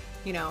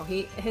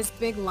his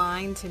big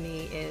line to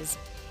me is,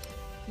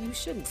 you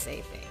shouldn't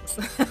say things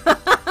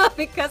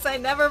because I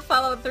never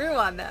follow through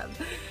on them.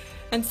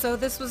 And so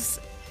this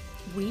was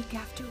week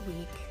after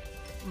week,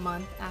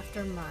 month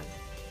after month.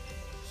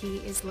 He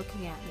is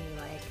looking at me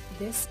like,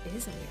 this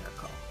is a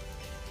miracle.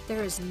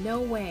 There is no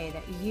way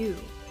that you,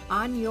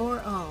 on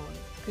your own,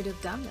 could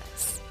have done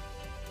this.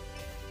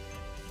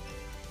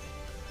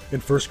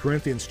 In 1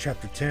 Corinthians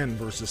chapter 10,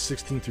 verses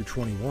 16 through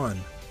 21,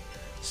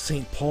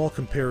 St. Paul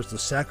compares the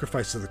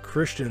sacrifice of the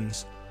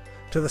Christians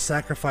to the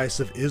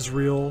sacrifice of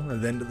Israel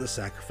and then to the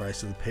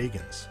sacrifice of the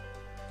pagans.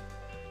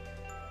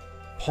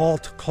 Paul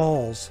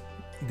calls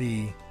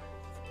the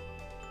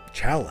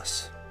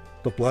chalice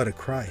the blood of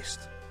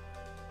Christ,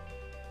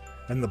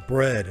 and the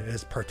bread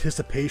as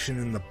participation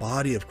in the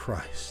body of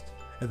Christ,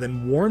 and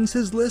then warns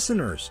his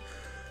listeners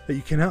that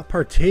you cannot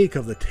partake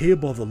of the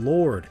table of the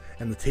Lord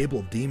and the table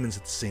of demons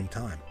at the same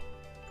time.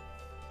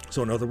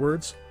 So in other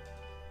words,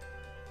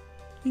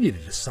 you need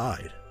to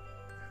decide,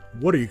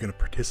 what are you going to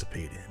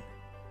participate in?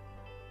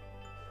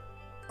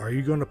 Are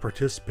you going to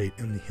participate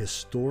in the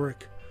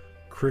historic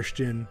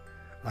Christian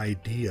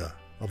idea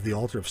of the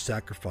altar of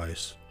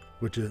sacrifice,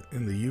 which is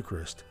in the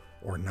Eucharist,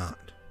 or not?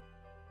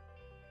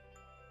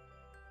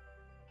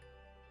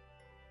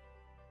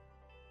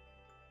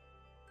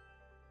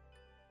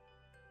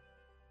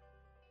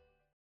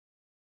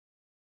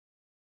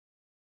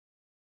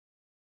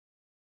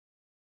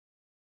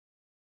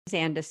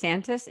 Ann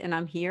DeSantis, and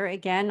I'm here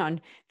again on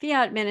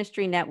Fiat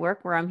Ministry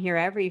Network, where I'm here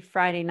every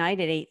Friday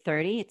night at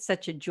 8:30. It's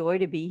such a joy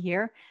to be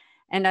here.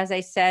 And as I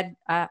said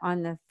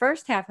on the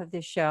first half of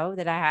this show,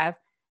 that I have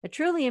a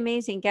truly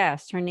amazing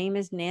guest. Her name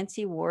is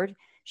Nancy Ward.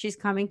 She's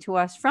coming to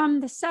us from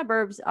the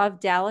suburbs of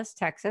Dallas,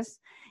 Texas.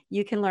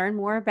 You can learn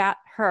more about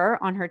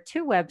her on her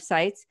two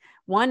websites.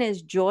 One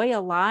is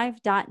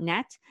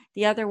joyalive.net.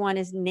 The other one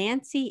is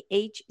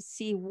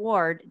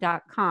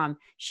nancyhcward.com.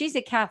 She's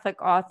a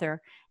Catholic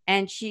author,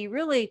 and she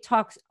really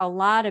talks a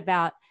lot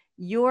about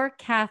your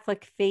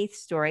Catholic faith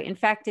story. In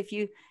fact, if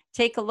you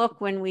take a look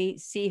when we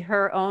see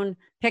her own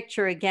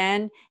picture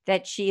again,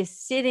 that she is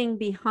sitting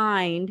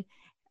behind,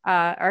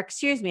 I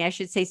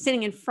should say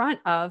sitting in front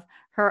of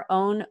her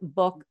own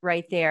book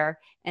right there.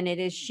 And it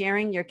is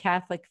Sharing Your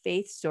Catholic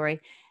Faith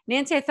Story.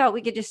 Nancy, I thought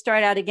we could just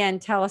start out again.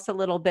 Tell us a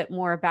little bit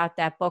more about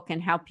that book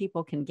and how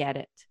people can get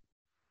it.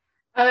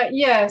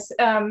 Yes,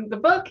 the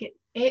book,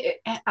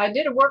 I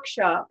did a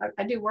workshop.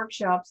 I do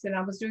workshops, and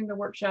I was doing the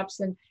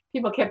workshops, and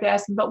people kept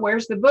asking, but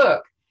where's the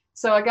book?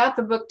 So I got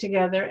the book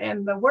together,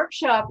 and the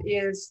workshop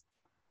is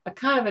a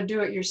kind of a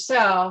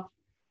do-it-yourself.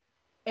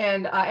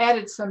 And I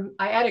added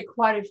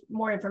quite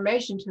more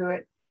information to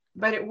it,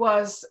 but it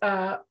was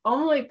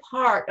only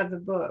part of the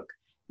book.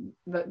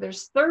 But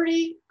there's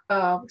 30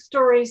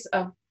 stories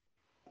of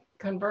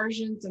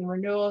conversions and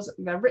renewals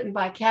that are written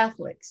by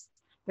Catholics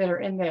that are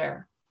in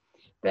there,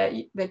 that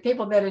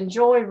people that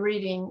enjoy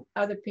reading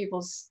other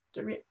people's,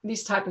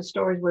 these type of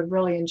stories would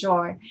really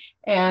enjoy.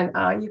 And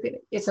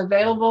it's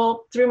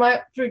available through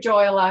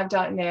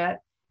joyalive.net,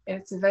 and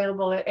it's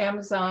available at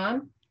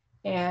Amazon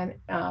and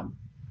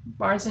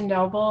Barnes and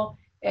Noble,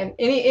 and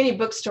any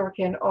bookstore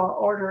can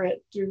order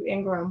it through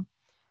Ingram.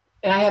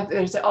 And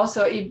there's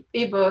also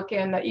ebook,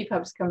 and the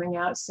EPUB's coming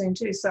out soon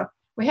too. So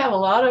we have a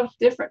lot of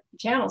different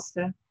channels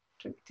to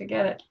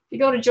get it. If you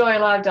go to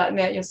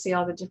joyalive.net, you'll see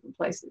all the different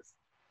places.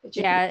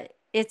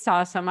 It's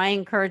awesome. I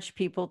encourage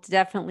people to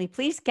definitely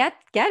please get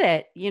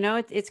it. You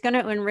know, it's going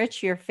to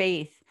enrich your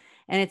faith,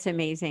 and it's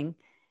amazing.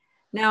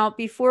 Now,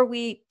 before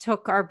we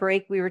took our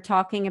break, we were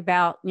talking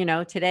about,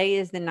 today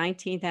is the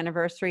 19th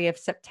anniversary of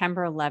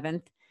September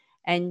 11th.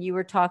 And you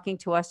were talking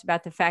to us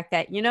about the fact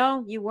that,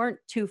 you weren't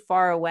too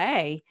far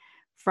away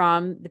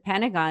from the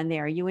Pentagon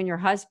there, you and your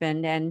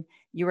husband, and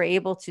you were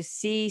able to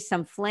see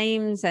some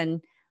flames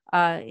and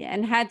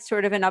had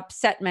sort of an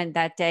upsetment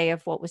that day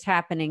of what was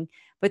happening.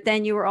 But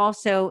then you were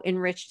also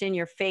enriched in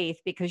your faith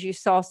because you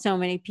saw so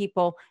many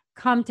people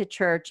come to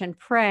church and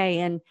pray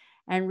and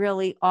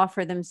really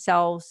offer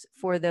themselves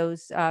for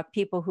those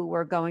people who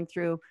were going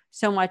through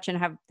so much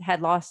and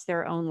had lost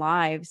their own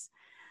lives.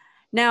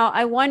 Now,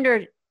 I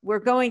wondered, we're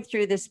going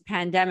through this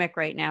pandemic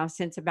right now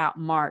since about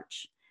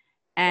March.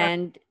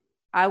 And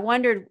I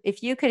wondered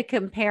if you could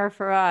compare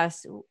for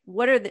us,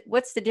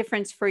 what's the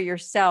difference for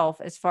yourself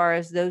as far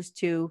as those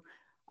two,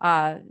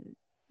 I'll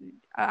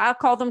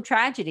call them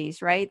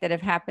tragedies, right, that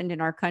have happened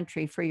in our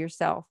country for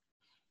yourself?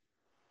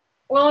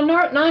 Well,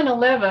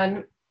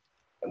 9/11,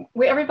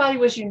 everybody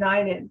was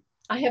united.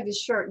 I have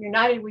this shirt,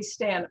 United We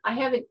Stand. I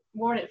haven't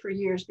worn it for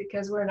years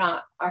because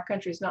our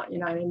country's not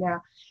united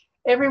now.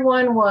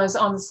 Everyone was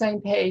on the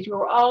same page. We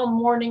were all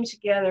mourning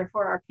together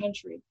for our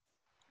country.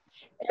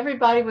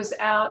 Everybody was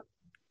out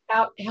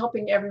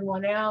helping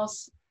everyone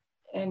else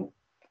and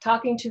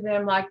talking to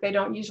them like they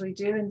don't usually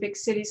do in big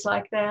cities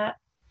like that.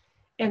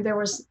 And there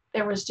was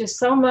just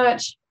so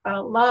much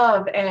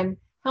love and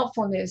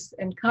helpfulness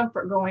and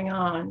comfort going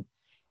on.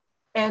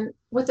 And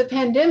with the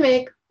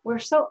pandemic, we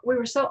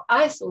were so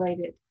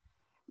isolated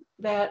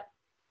that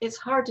it's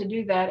hard to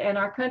do that. And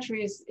our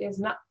country is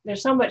not,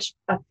 there's so much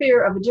a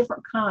fear of a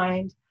different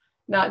kind,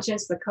 not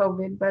just the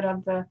COVID, but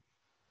of the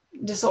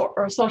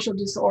social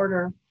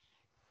disorder.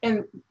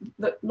 And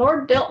the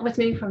Lord dealt with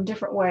me from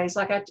different ways.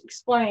 Like I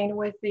explained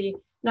with the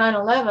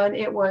 9/11,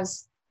 it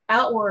was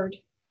outward.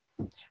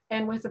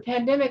 And with the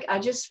pandemic, I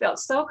just felt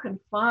so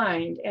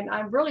confined. And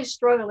I really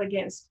struggled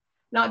against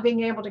not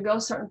being able to go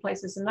certain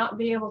places and not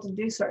being able to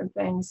do certain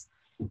things.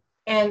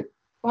 And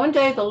one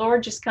day the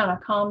Lord just kind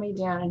of calmed me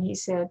down and he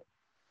said,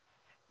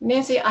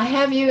 Nancy, I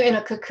have you in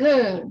a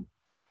cocoon.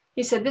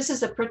 He said, this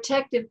is a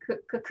protective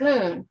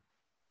cocoon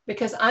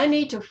because I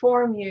need to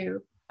form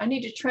you. I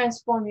need to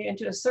transform you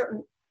into a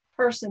certain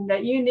person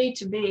that you need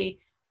to be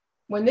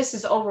when this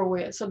is over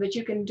with so that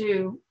you can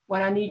do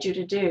what I need you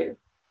to do.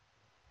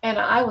 And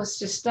I was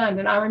just stunned.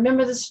 And I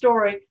remember the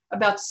story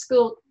about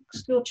the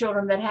school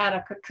children that had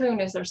a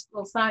cocoon as their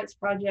little science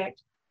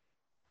project.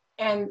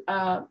 And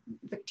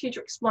the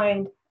teacher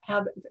explained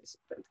how the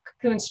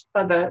cocoons,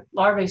 the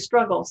larvae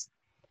struggles.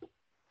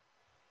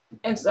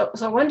 And so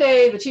one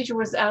day the teacher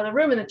was out of the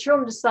room and the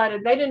children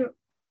decided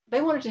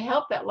they wanted to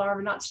help that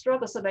larva not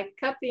struggle. So they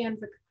cut the end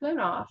of the cocoon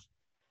off.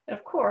 And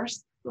of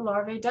course, the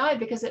larvae died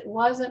because it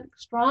wasn't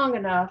strong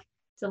enough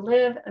to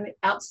live in the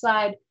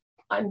outside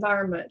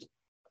environment.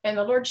 And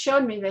the Lord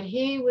showed me that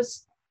he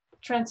was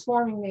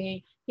transforming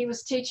me. He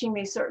was teaching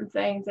me certain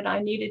things that I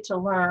needed to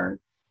learn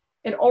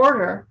in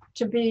order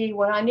to be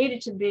what I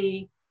needed to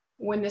be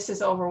when this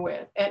is over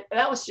with. And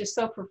that was just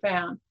so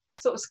profound.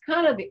 So it was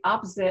kind of the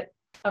opposite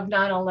of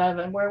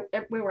 9/11, where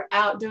we were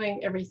out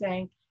doing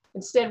everything.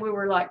 Instead, we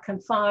were like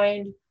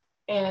confined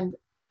and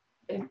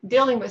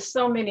dealing with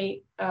so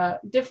many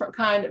different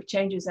kind of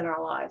changes in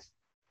our life.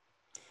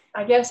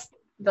 I guess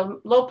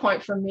the low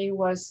point for me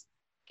was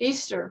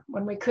Easter,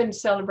 when we couldn't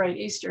celebrate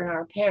Easter in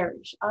our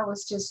parish. I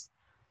was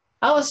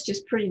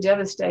just pretty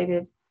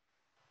devastated.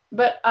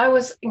 But I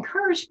was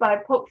encouraged by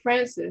Pope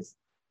Francis.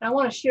 And I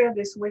want to share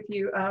this with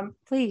you.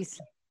 Please.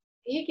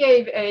 He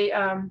gave a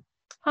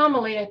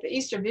homily at the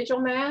Easter Vigil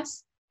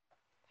Mass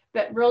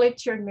that really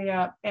cheered me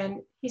up.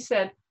 And he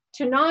said,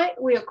 tonight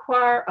we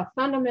acquire a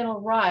fundamental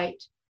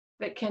right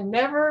that can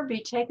never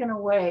be taken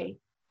away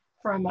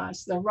from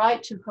us, the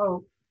right to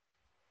hope.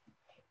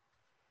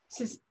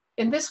 He says,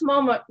 in this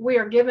moment, we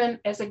are given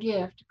as a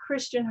gift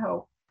Christian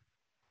hope,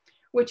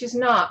 which is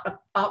not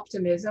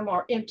optimism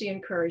or empty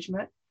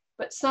encouragement,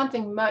 but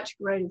something much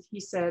greater.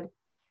 He said,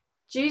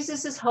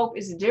 Jesus's hope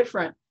is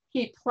different.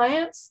 He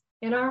plants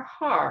in our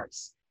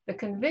hearts the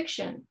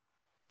conviction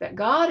that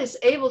God is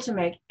able to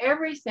make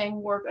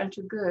everything work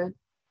unto good,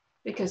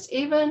 because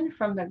even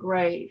from the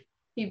grave,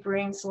 he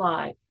brings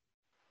life.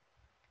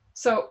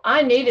 So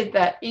I needed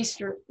that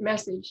Easter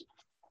message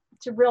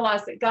to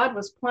realize that God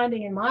was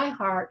planting in my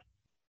heart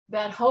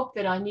that hope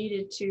that I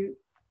needed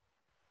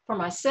for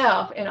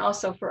myself and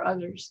also for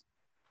others.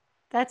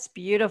 That's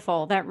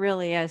beautiful. That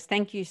really is.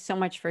 Thank you so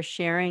much for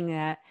sharing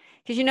that.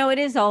 Because, it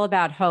is all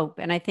about hope.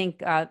 And I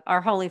think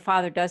our Holy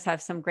Father does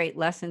have some great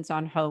lessons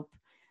on hope.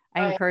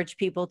 I encourage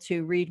people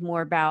to read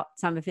more about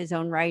some of his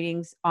own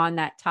writings on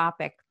that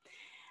topic.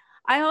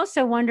 I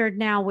also wondered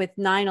now with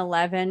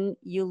 9/11,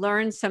 you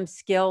learned some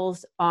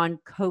skills on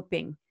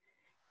coping.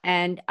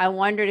 And I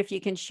wondered if you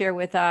can share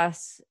with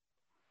us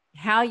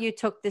how you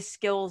took the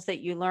skills that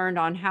you learned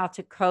on how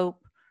to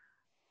cope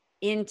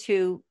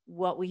into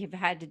what we have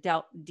had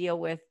to deal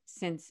with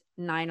since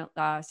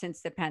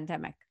the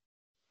pandemic.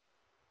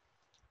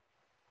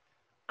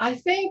 I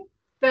think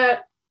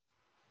that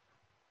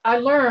I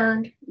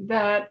learned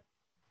that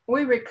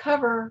we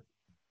recover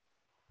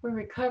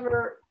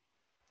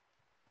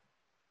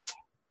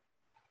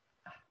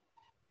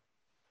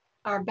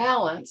our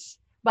balance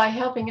by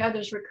helping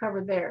others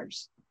recover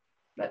theirs.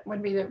 That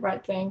would be the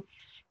right thing.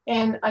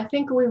 And I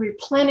think we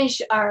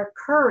replenish our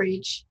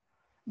courage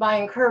by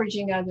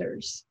encouraging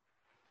others.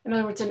 In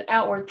other words, an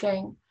outward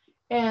thing.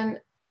 And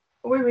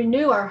we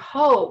renew our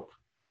hope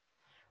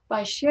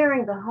by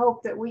sharing the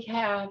hope that we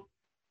have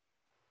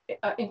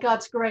in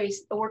God's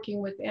grace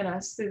working within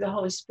us through the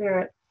Holy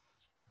Spirit.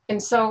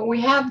 And so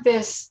we have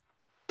this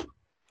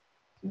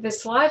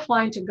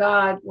lifeline to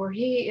God where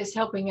he is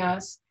helping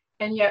us.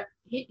 And yet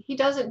he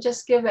doesn't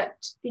just give that,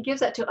 he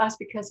gives that to us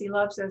because he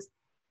loves us,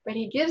 but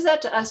he gives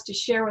that to us to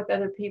share with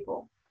other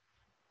people.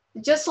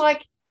 just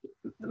like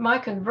my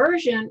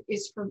conversion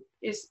is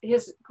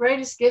his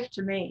greatest gift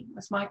to me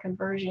was my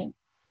conversion.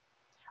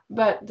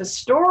 But the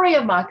story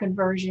of my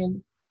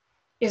conversion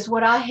is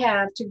what I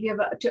have to give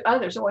to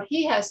others, or what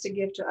he has to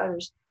give to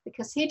others,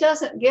 because he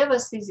doesn't give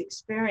us these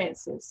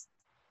experiences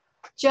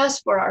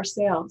just for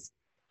ourselves.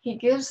 He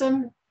gives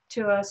them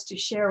to us to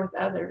share with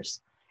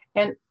others.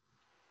 And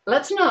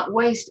let's not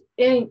waste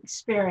any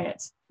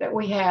experience that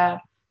we have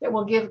that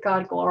will give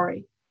God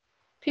glory.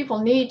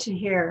 People need to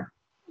hear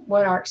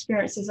what our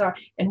experiences are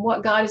and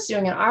what God is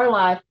doing in our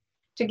life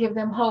to give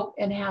them hope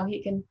and how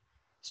he can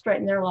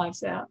straighten their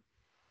lives out.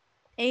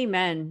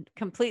 Amen.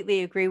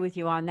 Completely agree with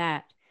you on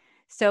that.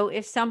 So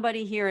if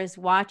somebody here is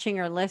watching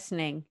or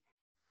listening,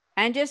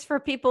 and just for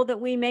people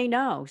that we may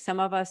know, some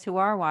of us who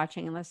are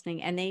watching and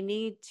listening, and they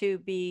need to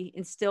be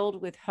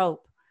instilled with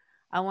hope,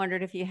 I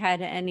wondered if you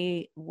had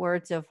any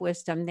words of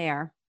wisdom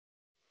there.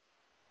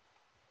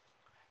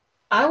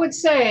 I would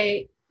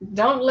say,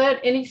 don't let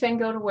anything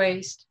go to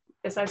waste,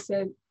 as I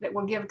said, that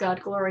will give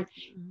God glory.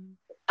 Mm-hmm.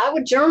 I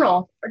would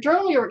journal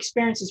your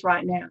experiences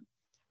right now,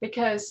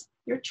 because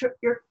your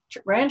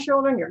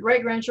grandchildren, your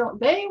great-grandchildren,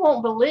 they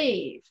won't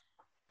believe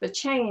the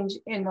change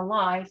in the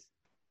life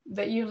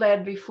that you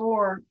led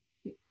before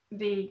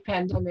the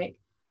pandemic,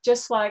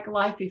 just like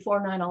life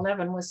before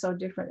 9/11 was so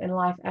different in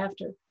life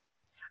after.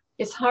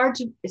 It's hard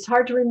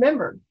to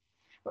remember,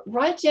 but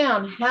write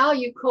down how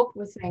you coped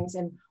with things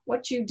and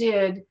what you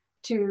did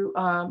to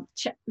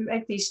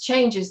make these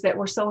changes that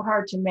were so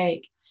hard to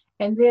make.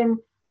 And then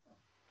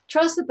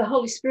trust that the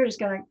Holy Spirit is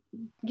going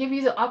to give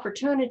you the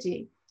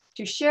opportunity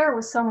to share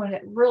with someone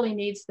that really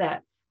needs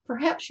that.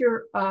 Perhaps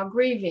you're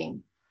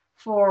grieving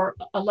for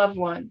a loved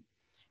one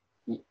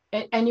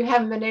and you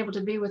haven't been able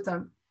to be with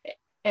them,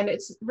 and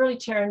it's really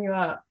tearing you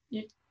up.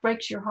 It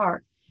breaks your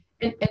heart.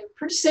 And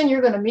pretty soon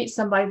you're going to meet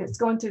somebody that's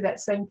going through that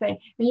same thing.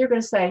 And you're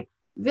going to say,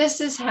 this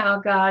is how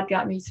God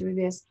got me through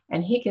this,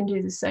 and he can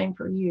do the same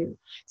for you.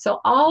 So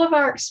all of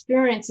our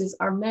experiences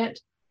are meant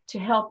to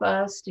help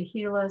us, to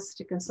heal us,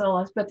 to console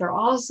us, but they're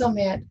also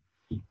meant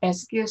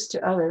as gifts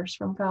to others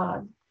from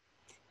God.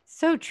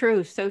 So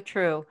true, so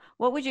true.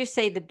 What would you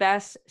say the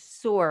best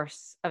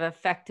source of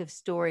effective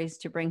stories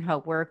to bring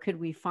hope? Where could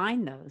we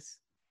find those?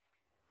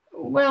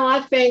 Well,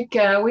 I think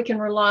we can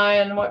rely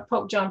on what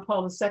Pope John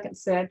Paul II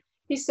said.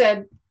 He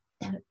said,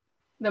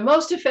 the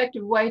most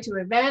effective way to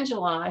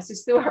evangelize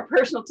is through our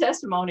personal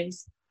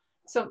testimonies.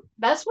 So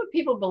that's what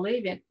people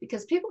believe in,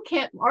 because people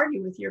can't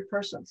argue with your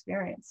personal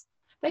experience.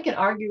 They can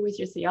argue with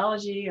your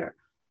theology or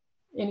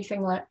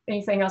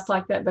anything else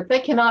like that, but they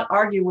cannot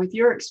argue with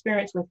your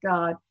experience with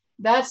God.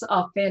 That's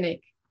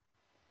authentic.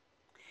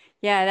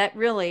 Yeah, that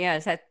really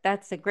is.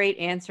 That's a great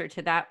answer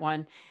to that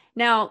one.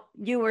 Now,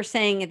 you were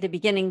saying at the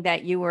beginning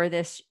that you were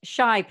this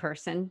shy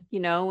person,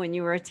 when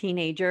you were a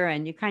teenager,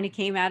 and you kind of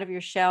came out of your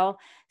shell.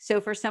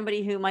 So for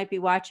somebody who might be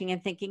watching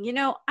and thinking, I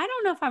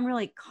don't know if I'm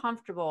really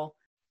comfortable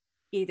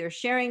either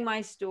sharing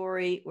my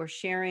story or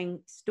sharing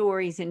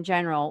stories in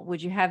general,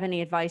 would you have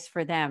any advice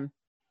for them?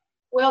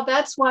 Well,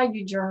 that's why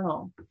you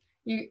journal.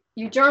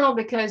 You journal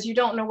because you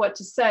don't know what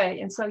to say.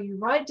 And so you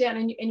write down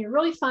and you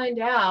really find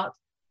out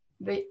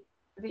the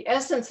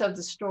essence of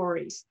the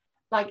stories.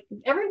 Like,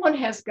 everyone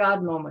has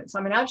God moments.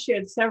 I mean, I've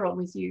shared several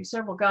with you,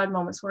 several God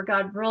moments where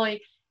God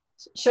really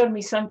showed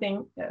me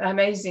something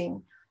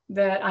amazing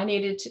that I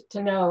needed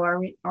to know,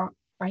 or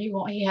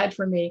he had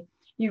for me.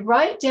 You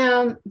write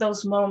down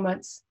those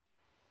moments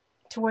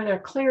to where they're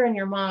clear in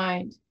your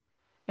mind.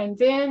 And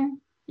then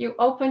you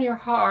open your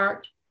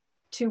heart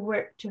to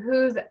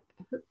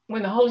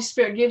when the Holy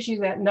Spirit gives you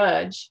that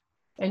nudge,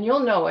 and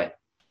you'll know it,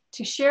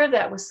 to share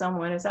that with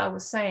someone, as I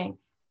was saying,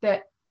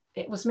 that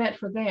it was meant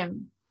for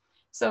them.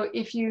 So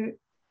if you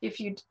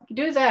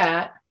do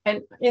that,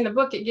 and in the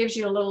book it gives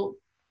you a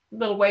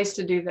little ways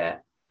to do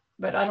that,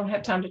 but I don't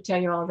have time to tell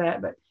you all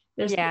that. But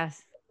there's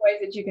ways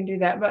that you can do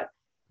that. But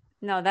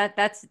no,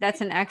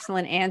 that's an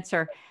excellent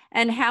answer.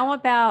 And how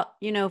about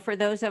for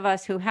those of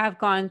us who have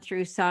gone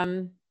through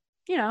some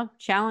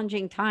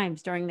challenging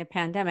times during the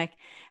pandemic,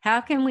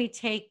 how can we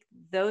take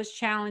those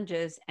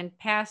challenges and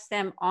pass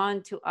them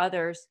on to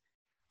others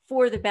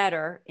for the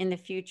better in the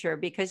future?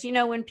 Because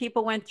when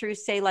people went through,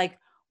 say, like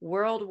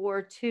World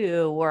War II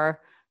or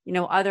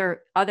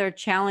other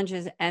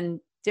challenges and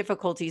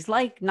difficulties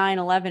like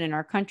 9/11 in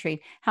our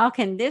country, how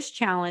can this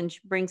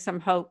challenge bring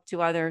some hope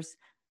to others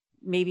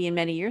maybe in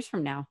many years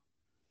from now?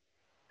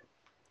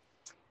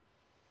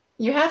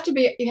 You have to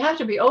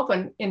be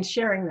open in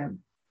sharing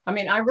them. I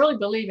mean, I really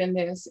believe in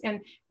this. And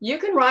you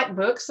can write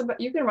books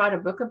you can write a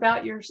book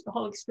about your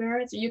whole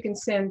experience. You can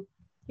send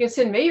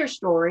me your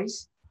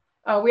stories.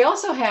 We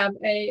also have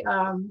a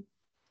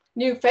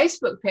new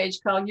Facebook page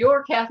called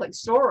Your Catholic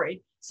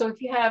Story. So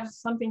if you have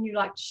something you'd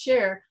like to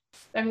share,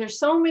 I mean, there's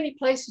so many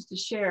places to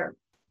share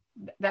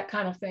that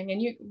kind of thing.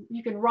 And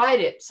you can write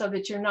it so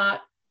that you're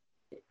not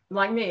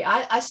like me.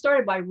 I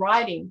started by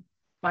writing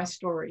my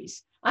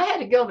stories. I had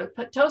to go to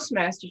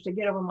Toastmasters to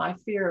get over my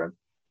fear of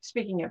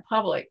speaking in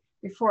public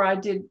before I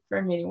did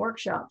very many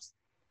workshops.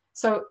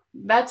 So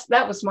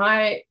that was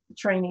my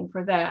training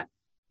for that.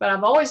 but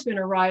I've always been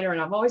a writer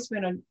and I've always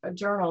been a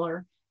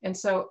journaler. And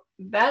so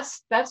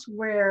that's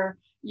where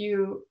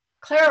you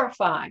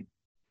clarify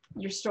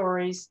your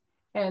stories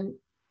and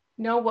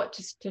know what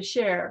to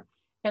share.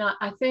 And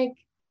I think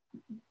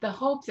the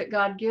hope that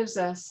God gives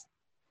us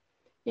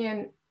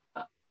in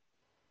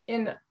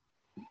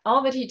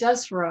all that he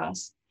does for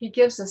us, he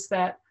gives us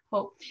that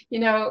hope. You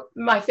know,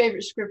 my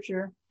favorite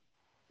scripture,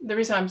 the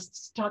reason I'm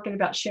talking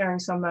about sharing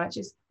so much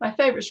is my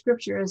favorite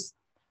scripture is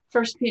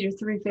 1 Peter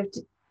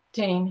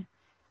 3:15.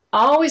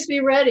 Always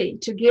be ready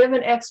to give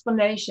an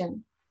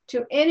explanation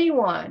to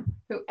anyone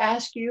who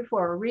asks you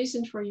for a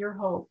reason for your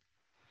hope.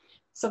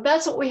 So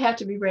that's what we have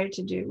to be ready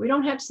to do. We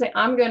don't have to say,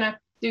 I'm going to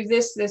do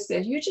this, this,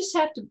 this. You just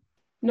have to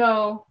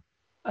know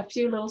a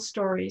few little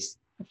stories,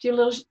 a few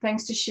little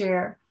things to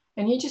share.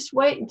 And you just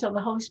wait until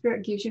the Holy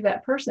Spirit gives you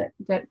that person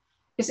that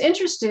is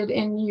interested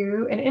in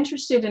you and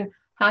interested in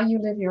how you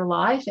live your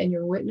life and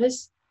your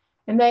witness.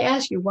 And they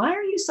ask you, why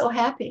are you so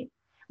happy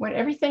when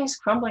everything's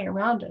crumbling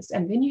around us?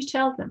 And then you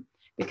tell them,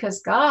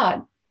 because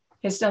God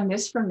has done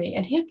this for me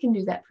and he can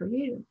do that for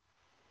you.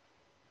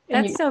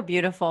 And That's so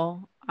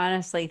beautiful.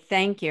 Honestly,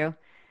 thank you.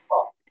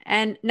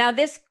 And now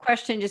this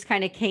question just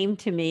kind of came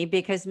to me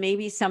because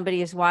maybe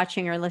somebody is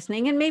watching or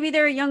listening, and maybe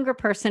they're a younger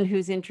person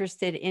who's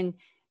interested in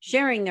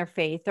sharing their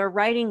faith or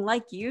writing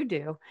like you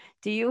do.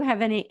 Do you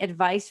have any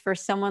advice for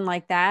someone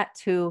like that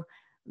who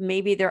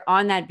maybe they're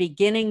on that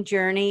beginning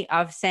journey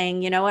of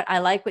saying, you know what, I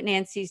like what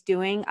Nancy's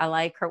doing. I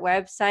like her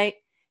website.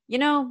 You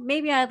know,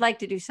 maybe I'd like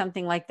to do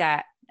something like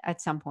that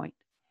at some point.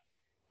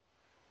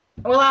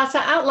 Well, as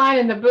I outline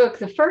in the book,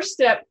 the first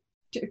step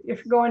if you're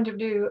going to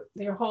do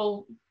your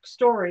whole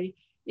story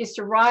is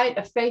to write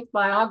a faith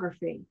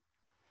biography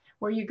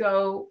where you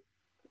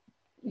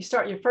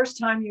start your first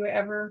time you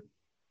ever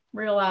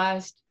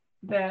realized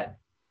that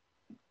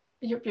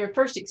your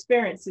first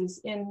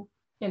experiences in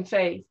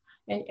faith,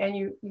 and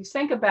you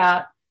think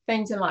about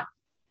things in like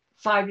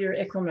 5-year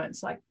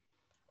increments, like,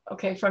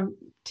 okay, from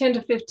 10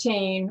 to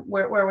 15,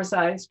 where was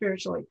I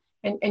spiritually?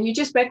 And you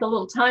just make a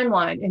little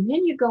timeline, and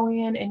then you go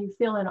in and you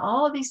fill in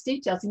all of these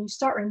details and you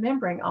start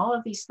remembering all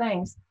of these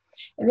things.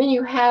 And then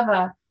you have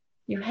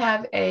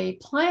a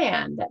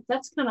plan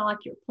that's kind of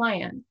like your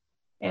plan.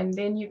 And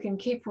then you can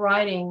keep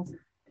writing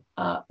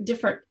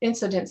different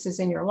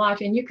incidences in your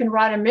life, and you can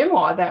write a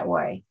memoir that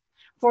way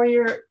for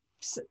your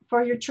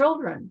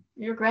children,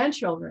 your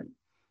grandchildren.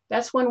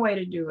 That's one way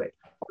to do it.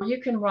 Or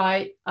you can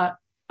write a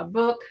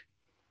book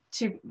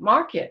to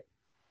market.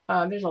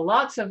 There's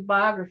lots of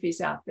biographies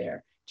out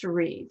there to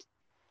read.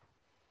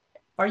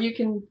 Or you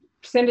can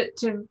send it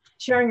to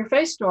Sharing Your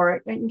Faith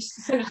Story, and you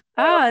send it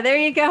to there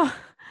you go. Yeah.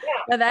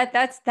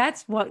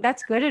 Well,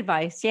 that's good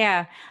advice.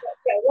 Yeah.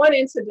 One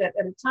incident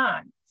at a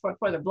time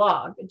for the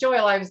blog.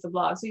 Joy Alive is the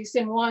blog. So you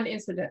send one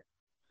incident,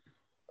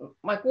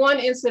 like one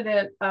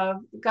incident of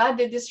God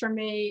did this for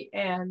me,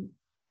 and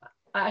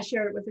I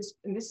shared it with this,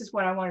 and this is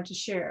what I wanted to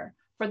share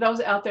for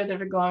those out there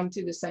that are going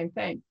through the same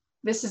thing.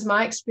 This is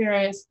my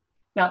experience.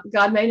 Now,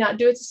 God may not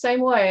do it the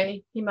same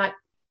way. He might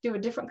do a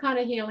different kind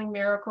of healing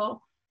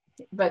miracle,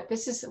 but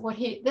this is what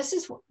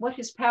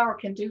his power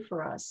can do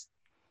for us.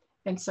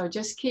 And so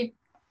just keep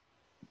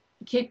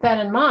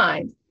that in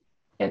mind.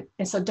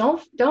 And so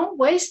don't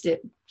waste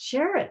it.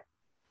 Share it.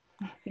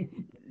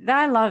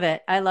 I love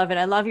it. I love it.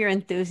 I love your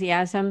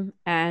enthusiasm,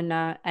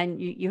 and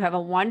you have a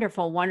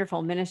wonderful,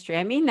 wonderful ministry.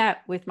 I mean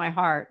that with my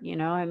heart. You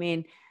know, I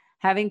mean,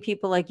 having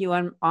people like you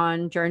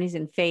on Journeys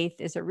in Faith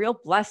is a real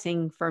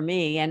blessing for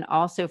me, and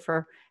also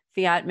for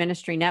Fiat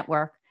Ministry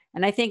Network.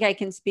 And I think I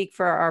can speak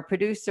for our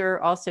producer,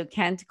 also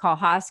Kent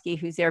Kalhosky,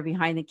 who's there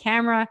behind the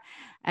camera,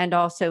 and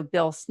also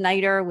Bill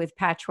Snyder with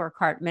Patchwork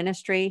Heart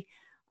Ministry.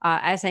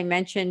 As I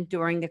mentioned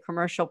during the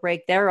commercial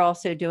break, they're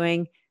also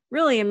doing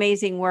really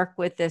amazing work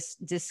with this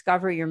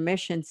Discover Your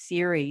Mission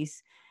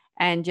series.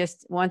 And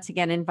just once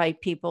again,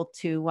 invite people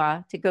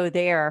to go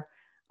there.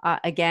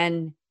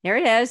 Again, there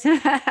it is.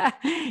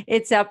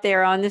 It's up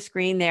there on the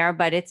screen there,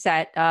 but it's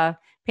at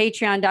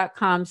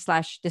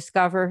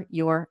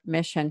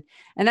patreon.com/discoveryourmission.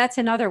 And that's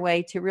another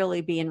way to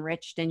really be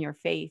enriched in your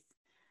faith.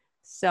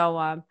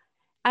 So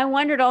I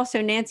wondered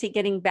also, Nancy,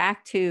 getting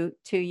back to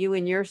you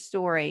and your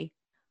story,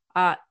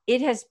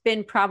 it has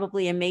been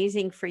probably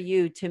amazing for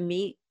you to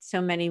meet so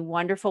many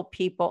wonderful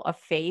people of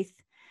faith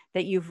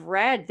that you've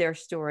read their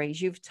stories,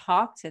 you've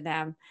talked to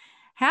them.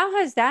 How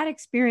has that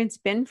experience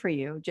been for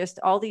you? Just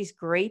all these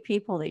great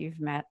people that you've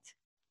met.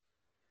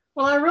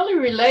 Well, I really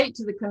relate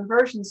to the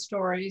conversion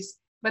stories,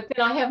 but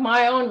then I have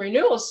my own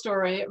renewal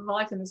story of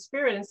life in the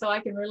Spirit, and so I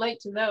can relate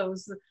to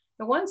those.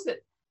 The ones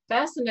that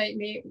fascinate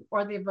me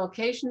are the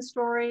vocation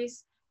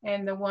stories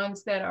and the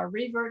ones that are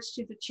reverts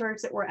to the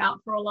church that were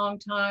out for a long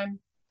time.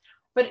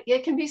 But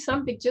it can be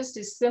something just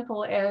as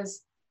simple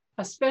as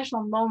a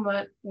special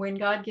moment when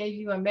God gave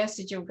you a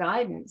message of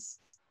guidance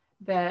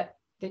that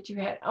you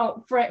had.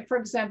 Oh, for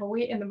example,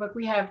 in the book,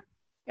 we have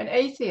an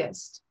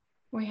atheist.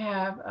 We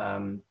have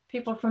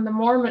people from a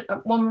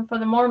woman from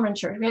the Mormon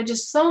church. We had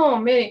just so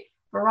many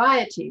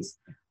varieties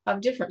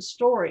of different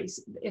stories.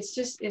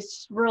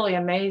 It's really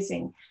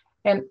amazing.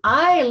 And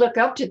I look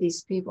up to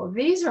these people.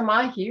 These are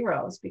my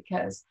heroes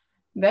because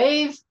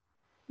they've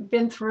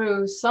been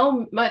through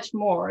so much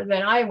more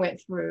than I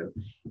went through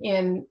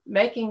in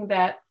making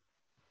that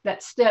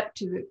step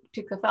to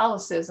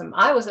Catholicism.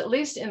 I was at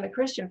least in the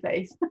Christian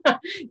faith.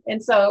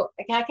 And so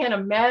I can't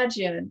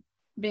imagine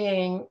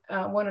being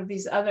one of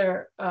these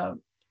other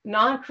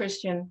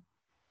non-Christian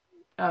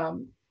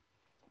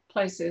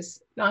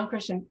places,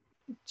 non-Christian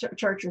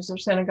churches or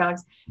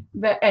synagogues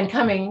and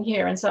coming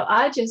here. And so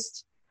I'm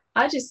just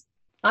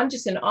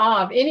in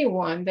awe of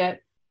anyone that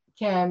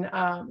can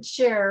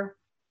share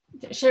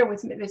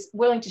with me, that's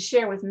willing to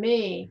share with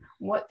me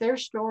what their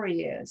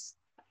story is.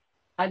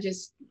 I'm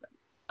just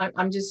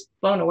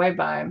blown away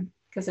by them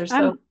because they're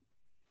so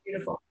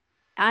beautiful.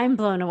 I'm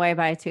blown away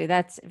by it too.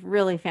 That's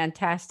really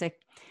fantastic.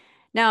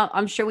 Now,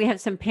 I'm sure we have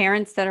some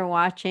parents that are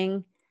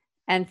watching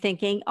and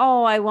thinking,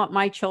 oh, I want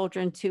my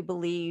children to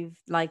believe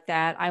like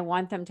that. I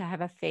want them to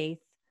have a faith.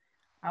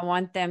 I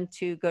want them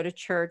to go to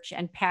church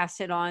and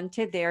pass it on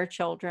to their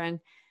children.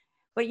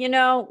 But, you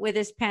know, with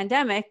this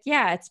pandemic,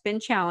 yeah, it's been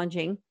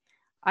challenging.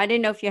 I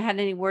didn't know if you had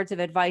any words of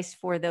advice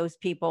for those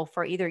people,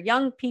 for either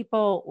young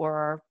people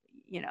or,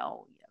 you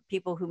know,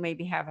 people who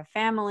maybe have a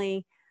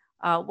family.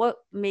 What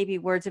maybe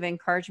words of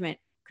encouragement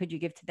could you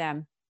give to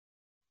them?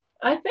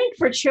 I think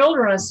for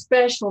children,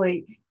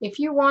 especially, if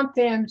you want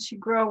them to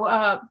grow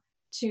up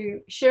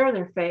to share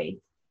their faith,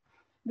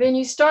 then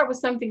you start with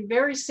something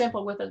very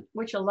simple,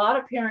 which a lot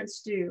of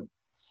parents do.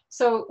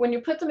 So when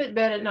you put them at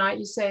bed at night,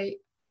 you say,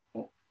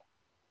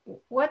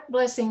 what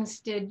blessings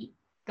did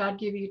God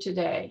give you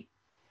today?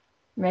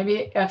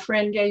 Maybe a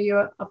friend gave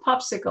you a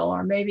popsicle,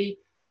 or maybe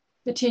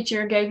the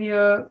teacher gave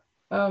you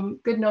a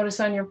good notice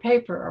on your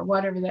paper, or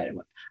whatever that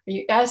was.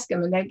 You ask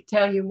them and they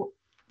tell you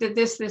did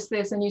this,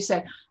 and you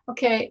say,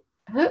 okay,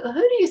 who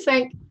do you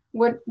think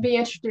would be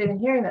interested in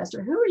hearing this?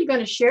 Or who are you going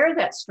to share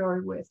that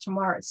story with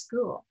tomorrow at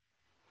school?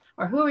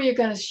 Or who are you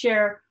going to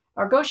share,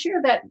 or go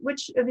share that,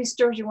 which of these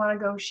stories you want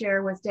to go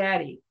share with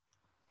Daddy,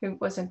 who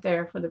wasn't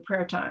there for the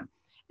prayer time?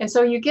 And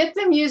so you get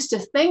them used to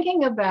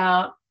thinking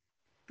about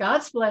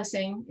God's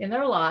blessing in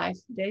their life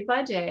day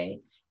by day,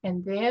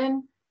 and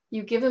then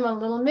you give them a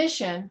little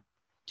mission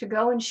to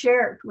go and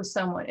share it with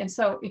someone. And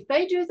so if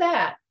they do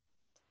that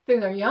through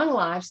their young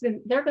lives,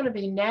 then they're going to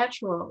be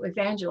natural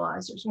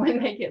evangelizers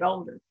when they get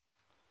older.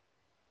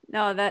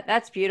 No,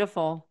 that's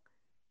beautiful,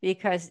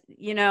 because,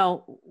 you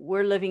know,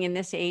 we're living in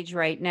this age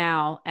right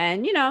now,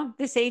 and, you know,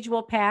 this age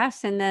will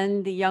pass, and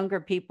then the younger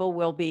people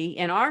will be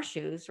in our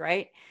shoes,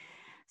 right?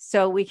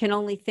 So we can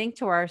only think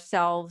to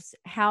ourselves,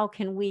 how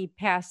can we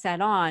pass that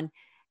on?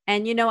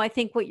 And, you know, I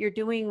think what you're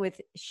doing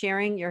with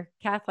sharing your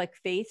Catholic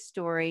faith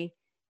story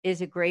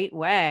is a great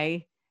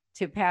way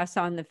to pass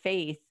on the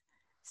faith.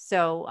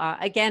 So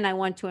again, I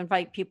want to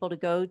invite people to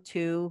go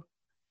to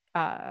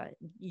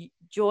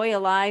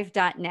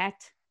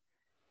joyalive.net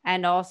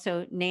and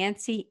also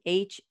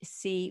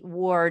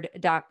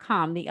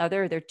nancyhcward.com.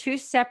 They're two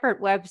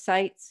separate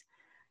websites,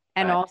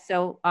 and Right.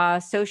 also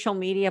social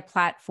media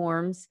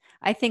platforms.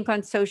 I think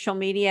on social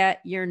media,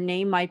 your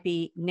name might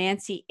be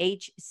Nancy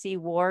H.C.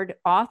 Ward,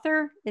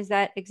 author. Is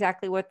that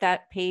exactly what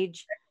that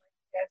page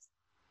Yes.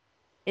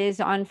 is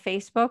on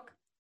Facebook?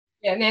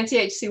 Yeah, Nancy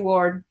H.C.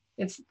 Ward.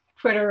 It's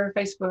Twitter,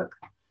 Facebook,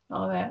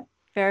 all that.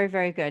 Very,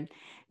 very good.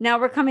 Now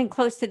we're coming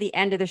close to the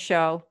end of the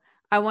show.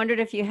 I wondered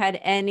if you had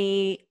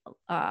any,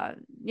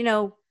 you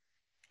know,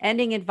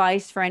 ending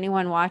advice for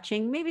anyone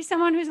watching, maybe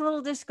someone who's a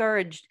little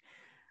discouraged.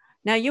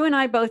 Now, you and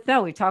I both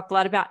know we talked a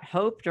lot about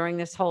hope during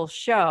this whole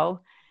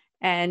show,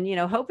 and, you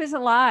know, hope is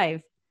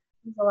alive.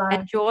 It's alive.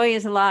 And joy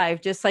is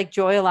alive, just like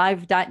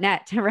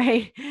joyalive.net,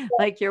 right?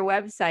 Like your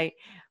website.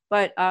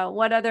 But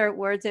what other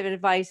words of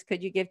advice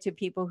could you give to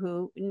people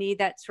who need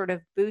that sort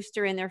of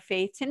booster in their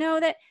faith to know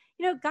that,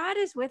 you know, God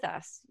is with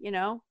us, you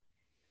know?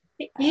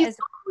 He's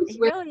He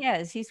really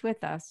is. He's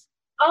with us.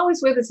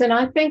 always with us. And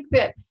I think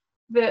that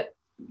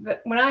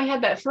when I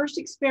had that first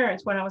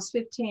experience when I was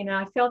 15, and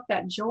I felt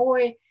that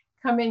joy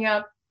coming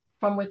up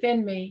from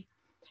within me.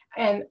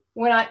 And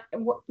when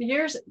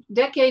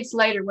decades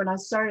later, when I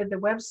started the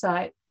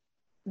website,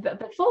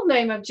 the full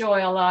name of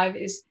Joy Alive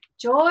is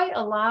Joy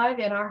Alive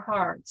in Our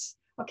Hearts.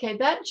 Okay,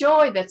 that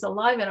joy that's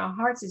alive in our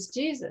hearts is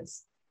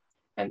Jesus.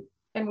 And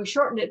we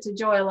shortened it to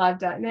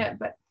joyalive.net.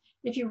 But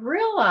if you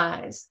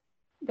realize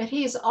that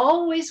he is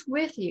always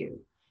with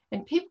you,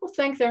 and people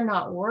think they're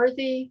not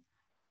worthy,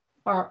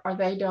 or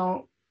they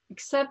don't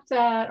accept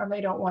that, or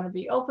they don't want to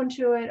be open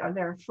to it, or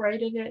they're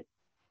afraid of it,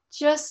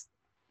 just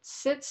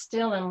sit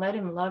still and let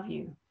him love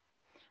you.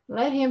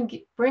 Let him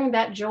bring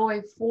that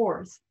joy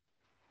forth,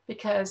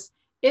 because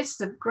it's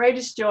the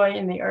greatest joy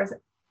in the earth,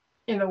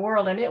 in the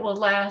world, and it will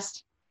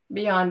last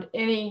beyond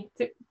any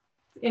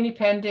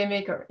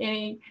pandemic or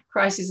any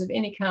crisis of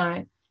any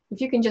kind.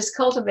 If you can just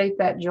cultivate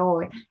that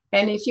joy.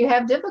 And if you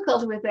have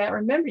difficulty with that,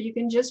 remember, you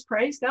can just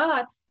praise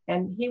God,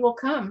 and he will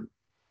come.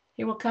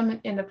 He will come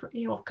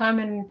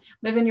and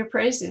live in your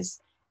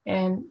praises,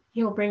 and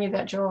he will bring you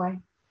that joy.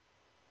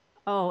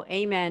 Oh,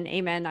 amen.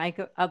 Amen. I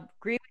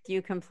agree with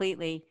you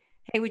completely.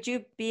 Hey, would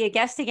you be a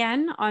guest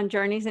again on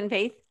Journeys in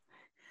Faith?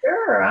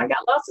 Sure, I got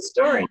lots of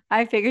stories.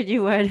 I figured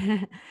you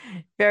would.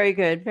 Very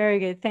good. Very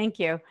good. Thank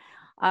you.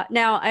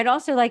 Now, I'd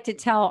also like to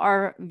tell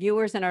our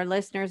viewers and our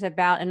listeners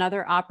about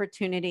another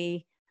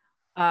opportunity.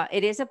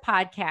 It is a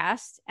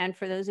podcast. And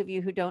for those of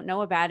you who don't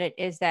know about it,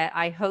 is that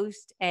I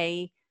host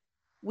a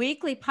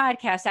weekly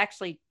podcast,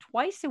 actually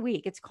twice a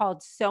week. It's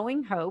called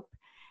Sowing Hope,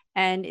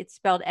 and it's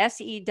spelled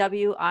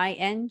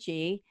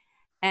SEWING.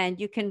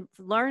 And you can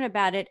learn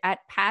about it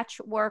at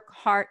Patchwork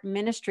Heart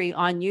Ministry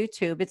on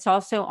YouTube. It's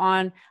also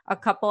on a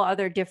couple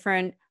other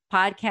different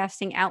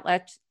podcasting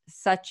outlets,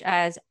 such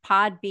as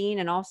Podbean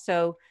and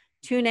also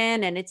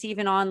TuneIn, and it's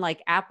even on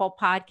like Apple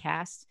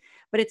Podcasts.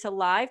 But it's a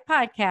live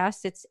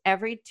podcast. It's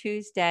every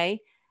Tuesday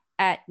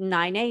at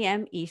 9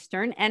 a.m.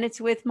 Eastern, and it's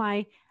with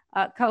my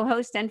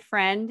co-host and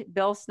friend,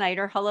 Bill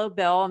Snyder. Hello,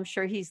 Bill. I'm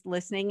sure he's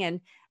listening,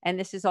 and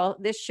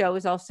this show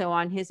is also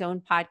on his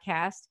own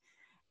podcast.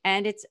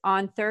 And it's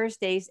on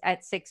Thursdays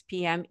at 6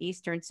 p.m.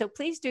 Eastern. So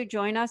please do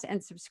join us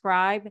and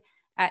subscribe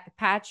at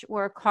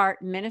Patchwork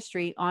Heart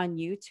Ministry on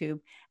YouTube.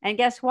 And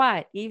guess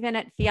what? Even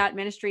at Fiat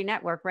Ministry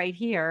Network right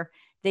here,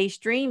 they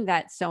stream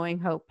that Sowing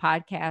Hope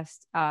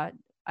podcast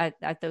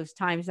at those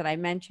times that I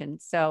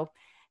mentioned. So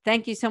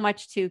thank you so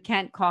much to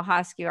Kent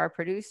Kohoski, our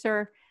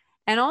producer,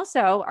 and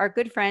also our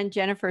good friend,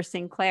 Jennifer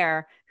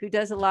Sinclair, who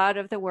does a lot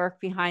of the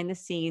work behind the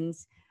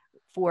scenes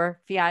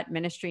for Fiat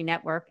Ministry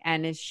Network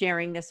and is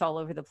sharing this all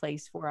over the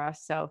place for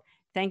us. So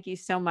thank you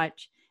so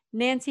much.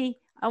 Nancy,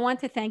 I want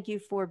to thank you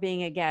for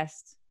being a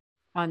guest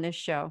on this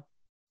show.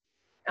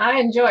 I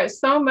enjoy it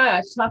so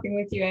much talking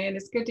with you, Ann.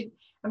 It's good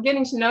I'm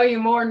getting to know you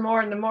more and more,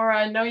 and the more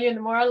I know you,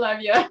 the more I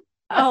love you.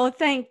 Oh,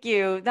 thank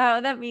you.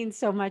 That means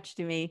so much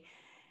to me.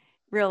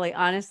 Really,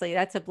 honestly,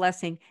 that's a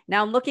blessing.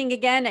 Now I'm looking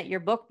again at your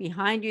book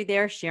behind you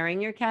there, Sharing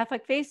Your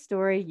Catholic Faith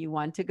Story. You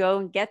want to go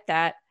and get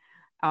that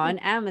on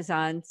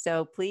Amazon.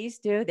 So please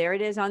do. There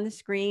it is on the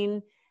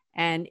screen.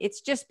 And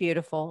it's just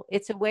beautiful.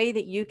 It's a way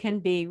that you can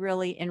be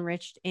really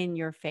enriched in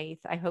your faith.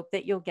 I hope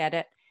that you'll get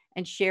it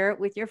and share it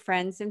with your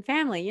friends and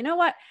family. You know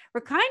what?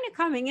 We're kind of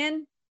coming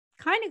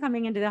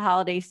into the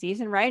holiday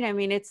season, right? I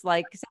mean, it's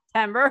like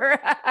September.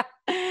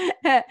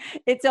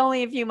 It's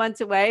only a few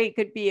months away. It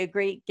could be a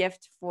great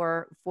gift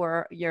for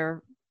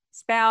your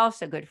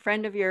spouse, a good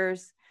friend of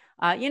yours.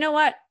 You know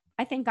what?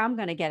 I think I'm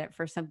going to get it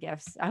for some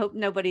gifts. I hope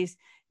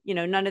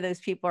none of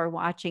those people are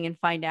watching and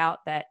find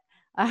out that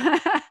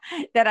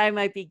that I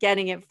might be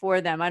getting it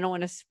for them. I don't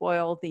want to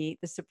spoil the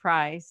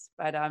surprise,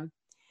 but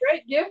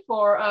great gift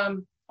for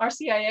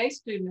RCIA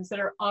students that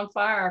are on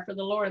fire for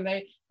the Lord, and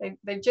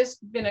they've just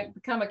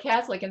become a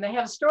Catholic, and they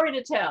have a story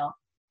to tell.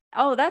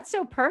 Oh, that's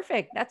so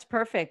perfect. That's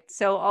perfect.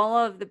 So all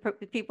of the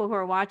people who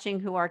are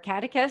watching who are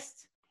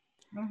catechists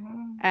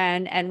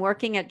and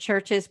working at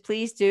churches,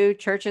 please do.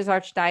 Churches,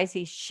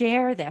 archdiocese,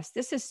 share this.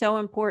 This is so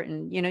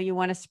important. You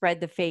want to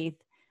spread the faith.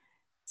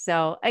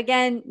 So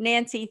again,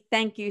 Nancy,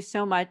 thank you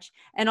so much.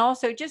 And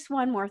also just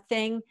one more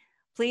thing,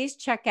 please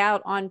check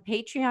out on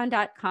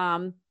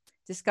patreon.com,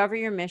 Discover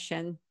Your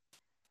Mission,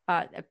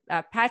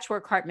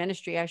 Patchwork Heart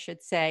Ministry, I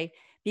should say,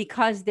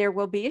 because there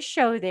will be a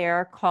show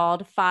there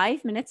called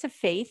 5 Minutes of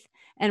Faith.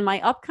 And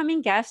my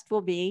upcoming guest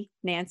will be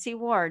Nancy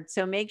Ward.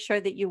 So make sure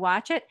that you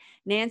watch it.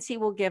 Nancy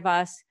will give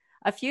us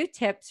a few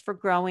tips for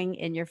growing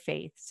in your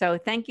faith. So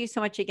thank you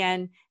so much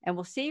again. And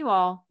we'll see you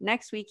all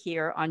next week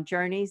here on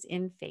Journeys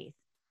in Faith.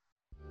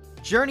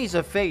 Journeys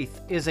of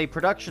Faith is a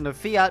production of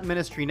Fiat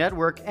Ministry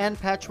Network and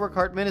Patchwork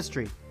Heart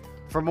Ministry.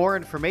 For more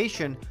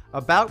information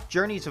about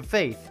Journeys of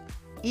Faith,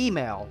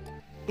 email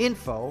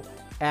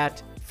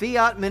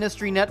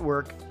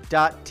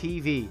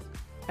info@fiatministrynetwork.tv.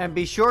 And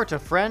be sure to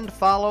friend,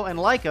 follow, and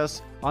like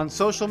us on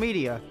social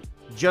media.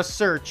 Just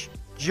search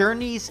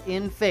Journeys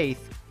in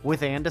Faith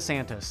with Ann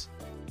DeSantis.